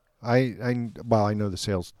 Okay. I know the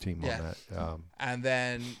sales team Yeah. on that. And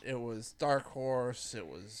then it was Dark Horse. It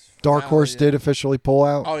was Dark Horse Valiant. did officially pull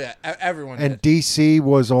out. Oh yeah, everyone And did. DC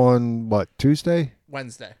was on what, Tuesday?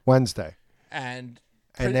 Wednesday. And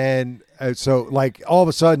Pretty- then so like all of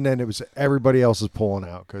a sudden then it was everybody else is pulling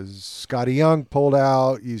out because Scotty Young pulled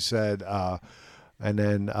out. You said, and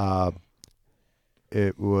then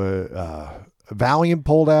it was Valiant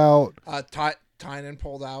pulled out. Tynan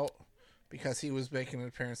pulled out because he was making an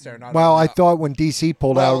appearance there. Not Well, only I that, thought when DC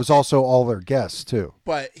pulled out, Well, it was also all their guests too.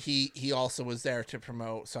 but he also was there to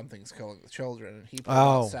promote Something's Killing the Children, and he pulled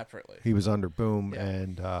Oh. out separately. He was under Boom Yeah.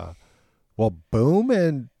 and Boom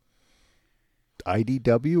and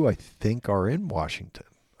IDW I think are in Washington.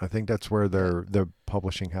 I think that's where their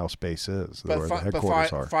publishing house base is, where the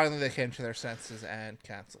headquarters are. Finally they came to their senses and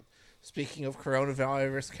canceled. Speaking of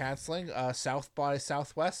coronavirus canceling, South by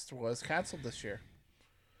Southwest was canceled this year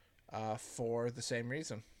for the same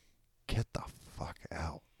reason. Get the fuck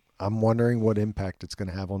out. I'm wondering what impact it's going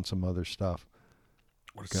to have on some other stuff.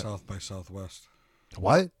 What is South by Southwest?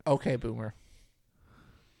 What? Okay, Boomer.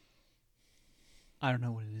 I don't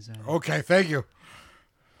know what it is. Okay, thank you.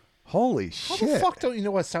 Holy How shit. the fuck don't you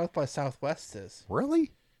know what South by Southwest is?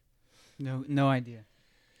 Really? No idea.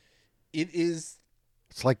 It is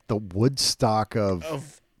It's like the Woodstock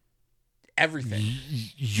of everything.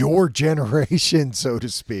 your generation, so to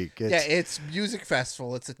speak. It's, Yeah, it's music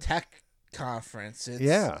festival. It's a tech conference. It's,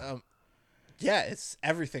 Yeah. It's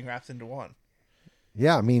everything wrapped into one.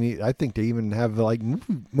 yeah, I mean, I think they even have like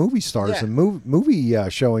movie stars Yeah. and movie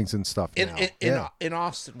showings and stuff In now. in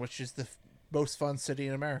Austin, which is the most fun city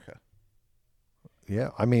in America.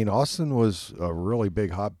 Yeah, I mean, Austin was a really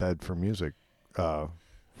big hotbed for music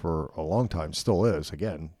for a long time. Still is.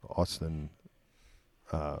 Again, Austin,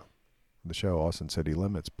 the show Austin City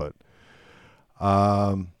Limits. But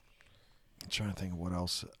I'm trying to think of what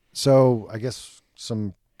else. So I guess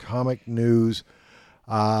some comic news.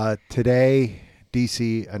 Today,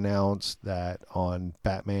 DC announced that on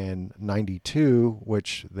Batman 92,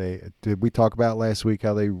 which did we talk about last week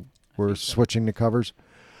how they were switching the covers?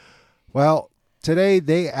 Well, today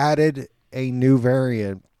they added a new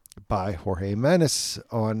variant by Jorge Menes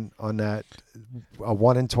on that, a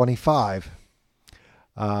 1 in 25,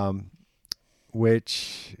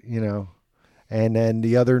 which, And then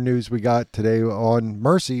the other news we got today on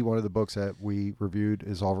Mercy, one of the books that we reviewed,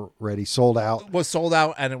 is already sold out. Was sold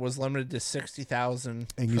out, and it was limited to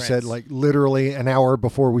 60,000. And you said like literally an hour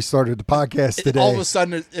before we started the podcast today. All of a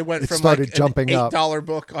sudden, it went it from started like jumping an up. $8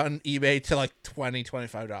 book on eBay to like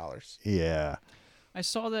 $25. Yeah. I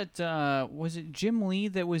saw that was it Jim Lee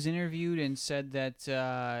that was interviewed and said that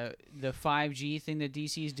the 5G thing that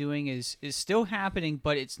DC is doing is still happening,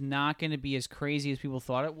 but it's not going to be as crazy as people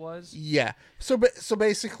thought it was. Yeah. So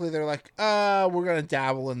basically, they're like, we're gonna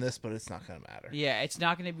dabble in this, but it's not gonna matter. Yeah, it's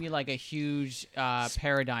not going to be like a huge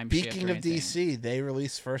paradigm shift. Speaking or of anything. DC, they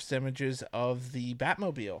released first images of the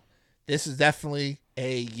Batmobile. This is definitely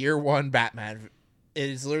a year one Batman. It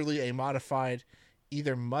is literally a modified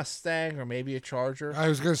either Mustang or maybe a Charger. I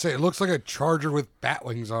was gonna say it looks like a Charger with bat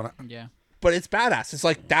wings on it. Yeah. But it's badass. It's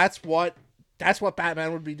like that's what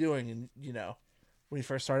Batman would be doing, and when he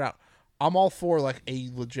first started out. I'm all for like a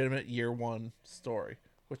legitimate year one story,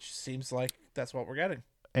 which seems like that's what we're getting.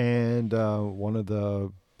 And one of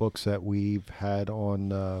the books that we've had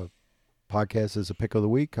on podcast as a pick of the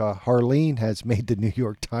week, Harleen has made the New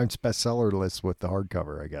York Times bestseller list with the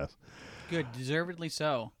hardcover, I guess. Good, deservedly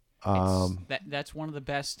so. That's one of the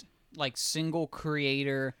best like single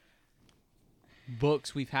creator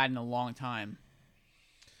books we've had in a long time.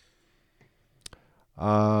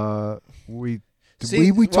 We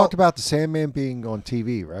See, talked about the Sandman being on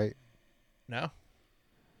TV, right? No.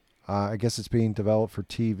 I guess it's being developed for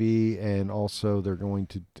TV, and also they're going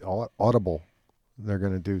to Audible. They're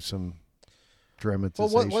going to do some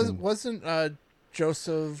dramatization. Well, wasn't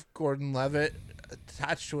Joseph Gordon-Levitt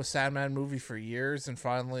attached to a Sandman movie for years and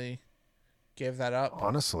finally gave that up?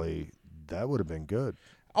 Honestly, that would have been good.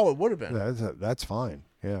 Oh, it would have been. That's fine.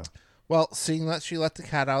 Yeah. Well, seeing that she let the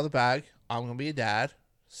cat out of the bag, I'm going to be a dad.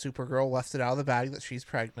 Supergirl left it out of the bag that she's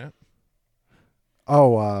pregnant.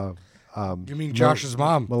 Oh, You mean Josh's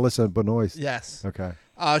mom? Melissa Benoist. Yes. Okay.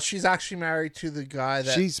 She's actually married to the guy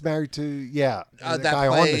that She's married to the that guy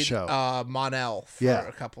played on the show. Mon-El for Yeah.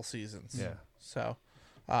 a couple seasons. Yeah. So,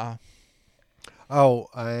 Oh,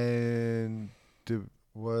 and did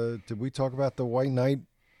we talk about the White Knight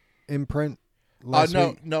imprint last no,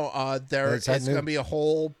 week? no. There Is that it's new? going to be a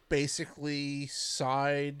whole basically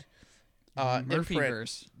side imprint.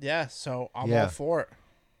 Murphyverse. Yeah. So I'm Yeah. all for it.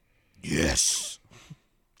 Yes.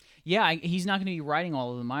 Yeah, he's not going to be writing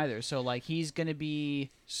all of them either. So like he's going to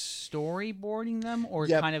be storyboarding them or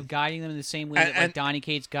Yep. kind of guiding them in the same way that like And- Donny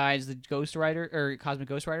Cates guides the Ghost Rider or Cosmic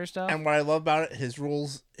Ghost Rider stuff. And what I love about it, his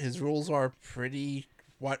rules are pretty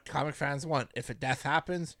what comic fans want. If a death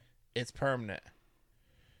happens, it's permanent.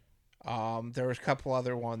 There was a couple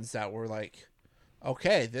other ones that were like,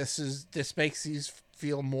 okay, this makes these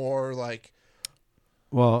feel more like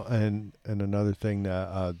Well, and another thing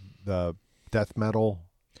that the death metal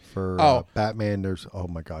for Oh. Batman. There's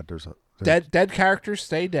my God. There's dead characters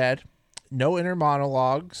stay dead, no inner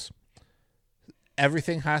monologues.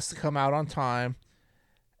 Everything has to come out on time,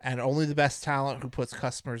 and only the best talent who puts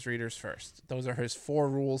customers' readers first. Those are his 4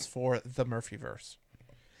 rules for the Murphyverse.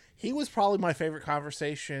 He was probably my favorite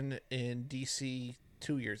conversation in DC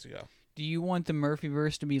 2 years ago. Do you want the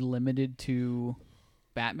Murphyverse to be limited to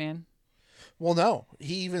Batman? Well, no.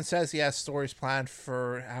 He even says he has stories planned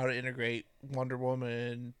for how to integrate Wonder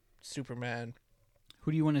Woman, Superman.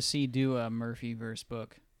 Who do you want to see do a Murphyverse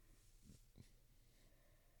book?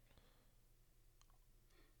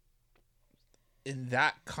 In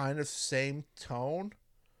that kind of same tone,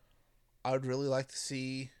 I would really like to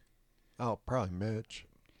see... probably Mitch.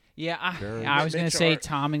 Yeah, Very- I was going Mitch to say or-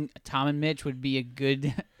 Tom and Mitch would be a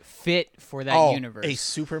good fit for that universe. a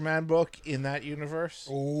Superman book in that universe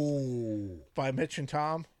Oh. by Mitch and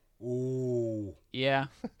Tom. Oh. Yeah.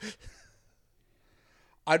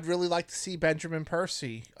 I'd really like to see Benjamin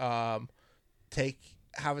Percy have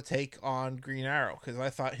a take on Green Arrow, because I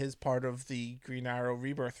thought his part of the Green Arrow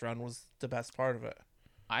Rebirth run was the best part of it.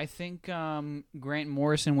 I think Grant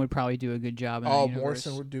Morrison would probably do a good job in that Oh, universe.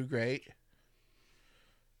 Morrison would do great.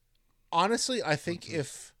 Honestly, I think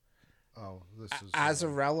if This is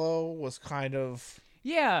Azzarello was kind of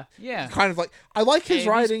Yeah. like, I like his Hey, he's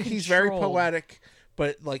writing. He's very controlled. poetic,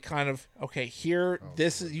 but like kind of okay. Here,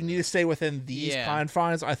 this is you need to stay within these Yeah.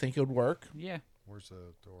 confines. I think it would work. Yeah. Where's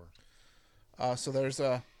the door? So there's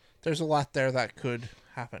a lot there that could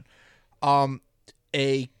happen.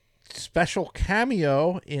 A special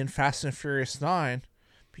cameo in Fast and Furious 9,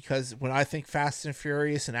 because when I think Fast and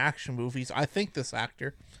Furious and action movies, I think this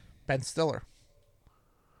actor, Ben Stiller.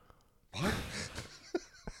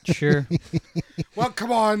 Sure. Well,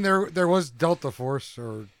 come on. There was Delta Force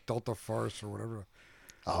or Delta Farce or whatever.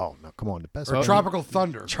 Oh no, come on, the best. Or movie- Tropical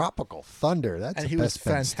Thunder. Tropical Thunder. That's And the he was best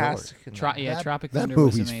Ben Stiller. fantastic. In that. Tropic That Thunder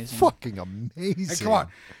was movie's amazing. fucking amazing. Hey, come on.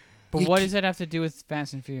 But You what ca- does that have to do with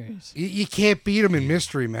Fast and Furious? You can't beat him in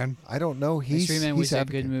Mystery Men. I don't know. He's Mystery Man was a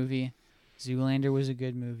advocate. good movie. Zoolander was a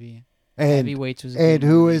good movie. And Heavyweights was a good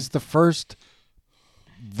who movie. is the first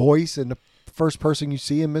voice and the first person you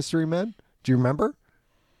see in Mystery Men? Do you remember?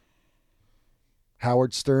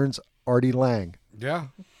 Howard Stern's Artie Lang. Yeah.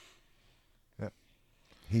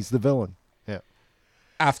 He's the villain. Yeah.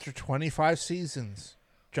 After 25 seasons,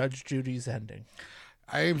 Judge Judy's ending.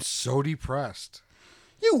 I am so depressed.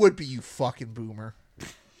 You would be, you fucking boomer.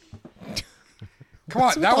 Come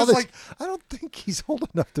on, that All was this- like I don't think he's old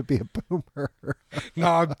enough to be a boomer. no.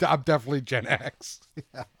 I'm definitely Gen X.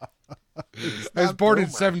 I was born in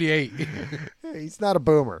 '78. He's not a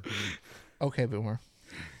boomer. Okay, boomer.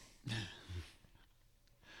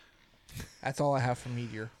 That's all I have for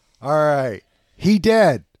Meteor. All right. He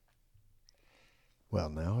dead. Well,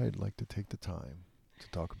 now I'd like to take the time to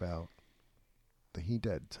talk about the He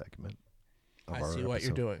Dead segment of I our see what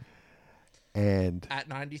you're episode. doing. And At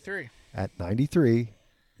 93. at 93,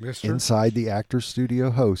 Mister inside the Actors Studio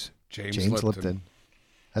host, James Lipton.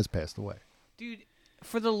 has passed away. Dude,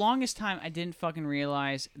 for the longest time, I didn't fucking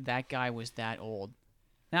realize that guy was that old.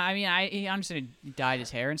 Now, I mean, he understood he dyed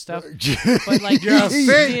his hair and stuff, but like, Yeah, he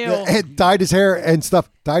fit. still, And dyed his hair and stuff.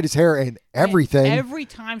 Dyed his hair and everything. Every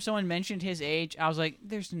time someone mentioned his age, I was like,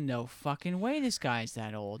 "There's no fucking way this guy's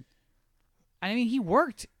that old." I mean, he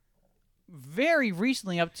worked very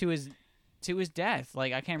recently up to his death.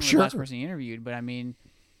 Like, I can't remember the last Sure. person he interviewed, but I mean,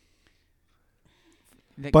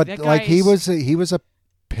 but that like guy he is- was a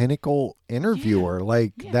pinnacle interviewer.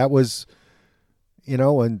 Like yeah. that was,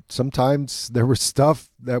 and sometimes there was stuff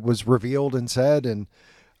that was revealed and said, and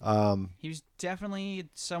he was definitely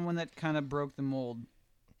someone that kind of broke the mold.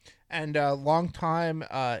 And long time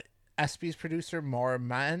ESPYs producer, Maura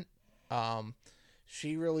Mann,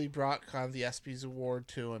 she really brought kind of the ESPYs award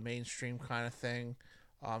to a mainstream kind of thing.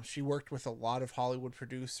 She worked with a lot of Hollywood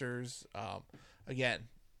producers. Again,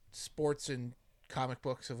 sports and comic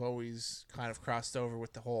books have always kind of crossed over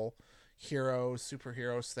with the whole heroes,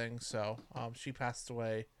 superheroes thing. So she passed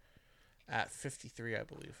away at 53, I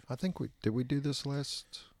believe. I think we do this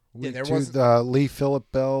last week there too? was- Lee Phillip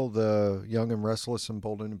Bell, the Young and Restless and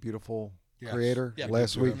Bold and Beautiful Yes. creator Yep.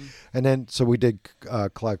 last Yeah. week, and then so we did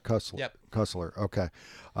Clive Cussler. Yep. Cussler. Okay.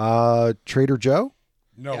 Trader Joe.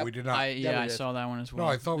 No, Yep. we did not. I we I did. saw that one as well.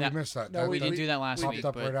 no, I thought That- we missed that. No, that We that didn't do that last popped week,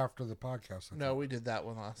 up but right after the podcast. I No, thought. we did that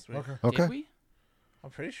one last week. Okay. Okay. did we? I'm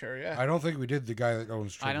pretty sure, yeah. I don't think we did the guy that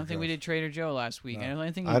owns. I don't think we did Trader Joe last week. No. I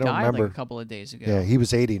don't think he I don't died remember. like a couple of days ago. Yeah, he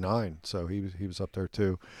was 89, so he was up there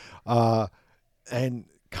too. And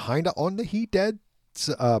kind of on the He Dead,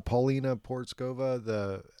 Paulina Porskova,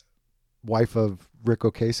 the wife of Rick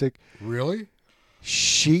Ocasek. Really?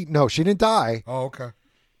 She didn't die, Oh, okay.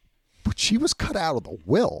 but she was cut out of the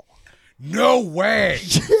will. No way.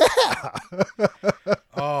 Yeah.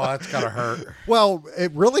 Oh, that's gotta hurt. Well,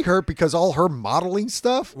 it really hurt because all her modeling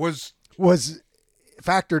stuff Was was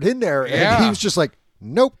factored in there, and Yeah. he was just like,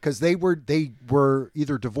 nope, because they were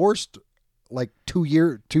either divorced like 2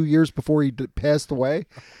 years before he passed away,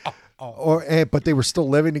 but they were still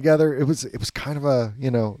living together. It was kind of a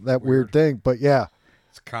that weird thing, but yeah,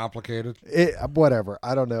 it's complicated? whatever.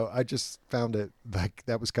 I don't know. I just found it like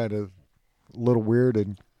that was kind of a little weird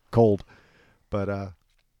and cold, but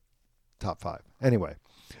top 5 anyway.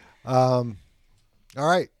 All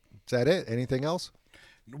right, is that it? Anything else?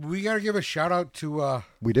 We gotta give a shout out to.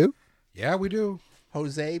 We do. Yeah, we do.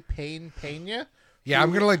 Jose Pena, Yeah,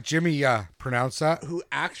 I'm gonna let Jimmy pronounce that. who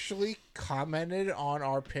actually commented on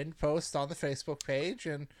our pinned post on the Facebook page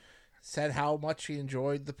and said how much he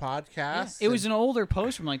enjoyed the podcast. It was an older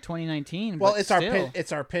post from like 2019. well, but it's our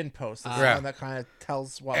still. pin post. It's the Yeah. one that kind of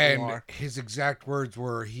tells what we And are. his exact words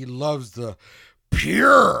were, "He loves the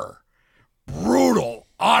pure, brutal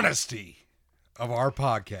honesty of our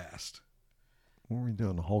podcast." What were we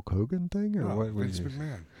doing? The Hulk Hogan thing, or No, what? Vince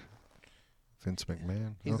McMahon. Vince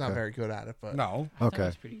McMahon. He's not Okay. very good at it, but No, I thought it Okay.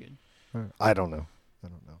 was pretty good. I don't know.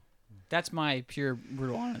 That's my pure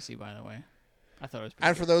brutal honesty, by the way. I thought it was pretty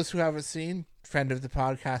And for good. those who haven't seen, friend of the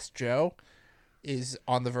podcast Joe is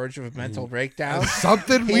on the verge of a mental breakdown.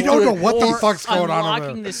 something we He's don't know doing- what the Or fuck's going on unlocking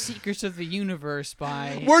over there. the secrets of the universe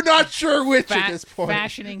by We're not sure which at this point.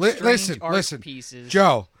 fashioning Li- strange art listen, pieces.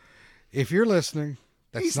 Joe. If you're listening,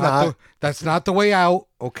 He's not. not. That's not the way out.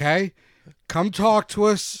 Okay, come talk to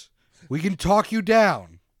us. We can talk you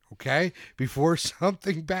down. Okay, before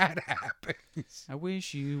something bad happens. I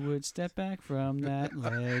wish you would step back from that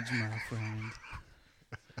ledge, my friend.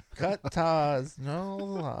 Cut ties, no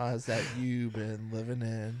lies that you've been living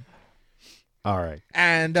in. All right.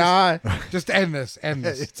 And I. Just end this. End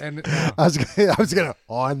this. End it now. I was gonna.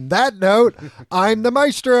 On that note, I'm the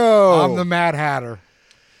maestro. I'm the Mad Hatter.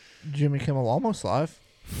 Jimmy Kimmel Almost Live.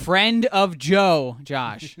 Friend of Joe,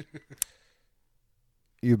 Josh.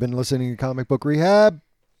 You've been listening to Comic Book Rehab.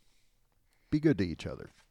 Be good to each other.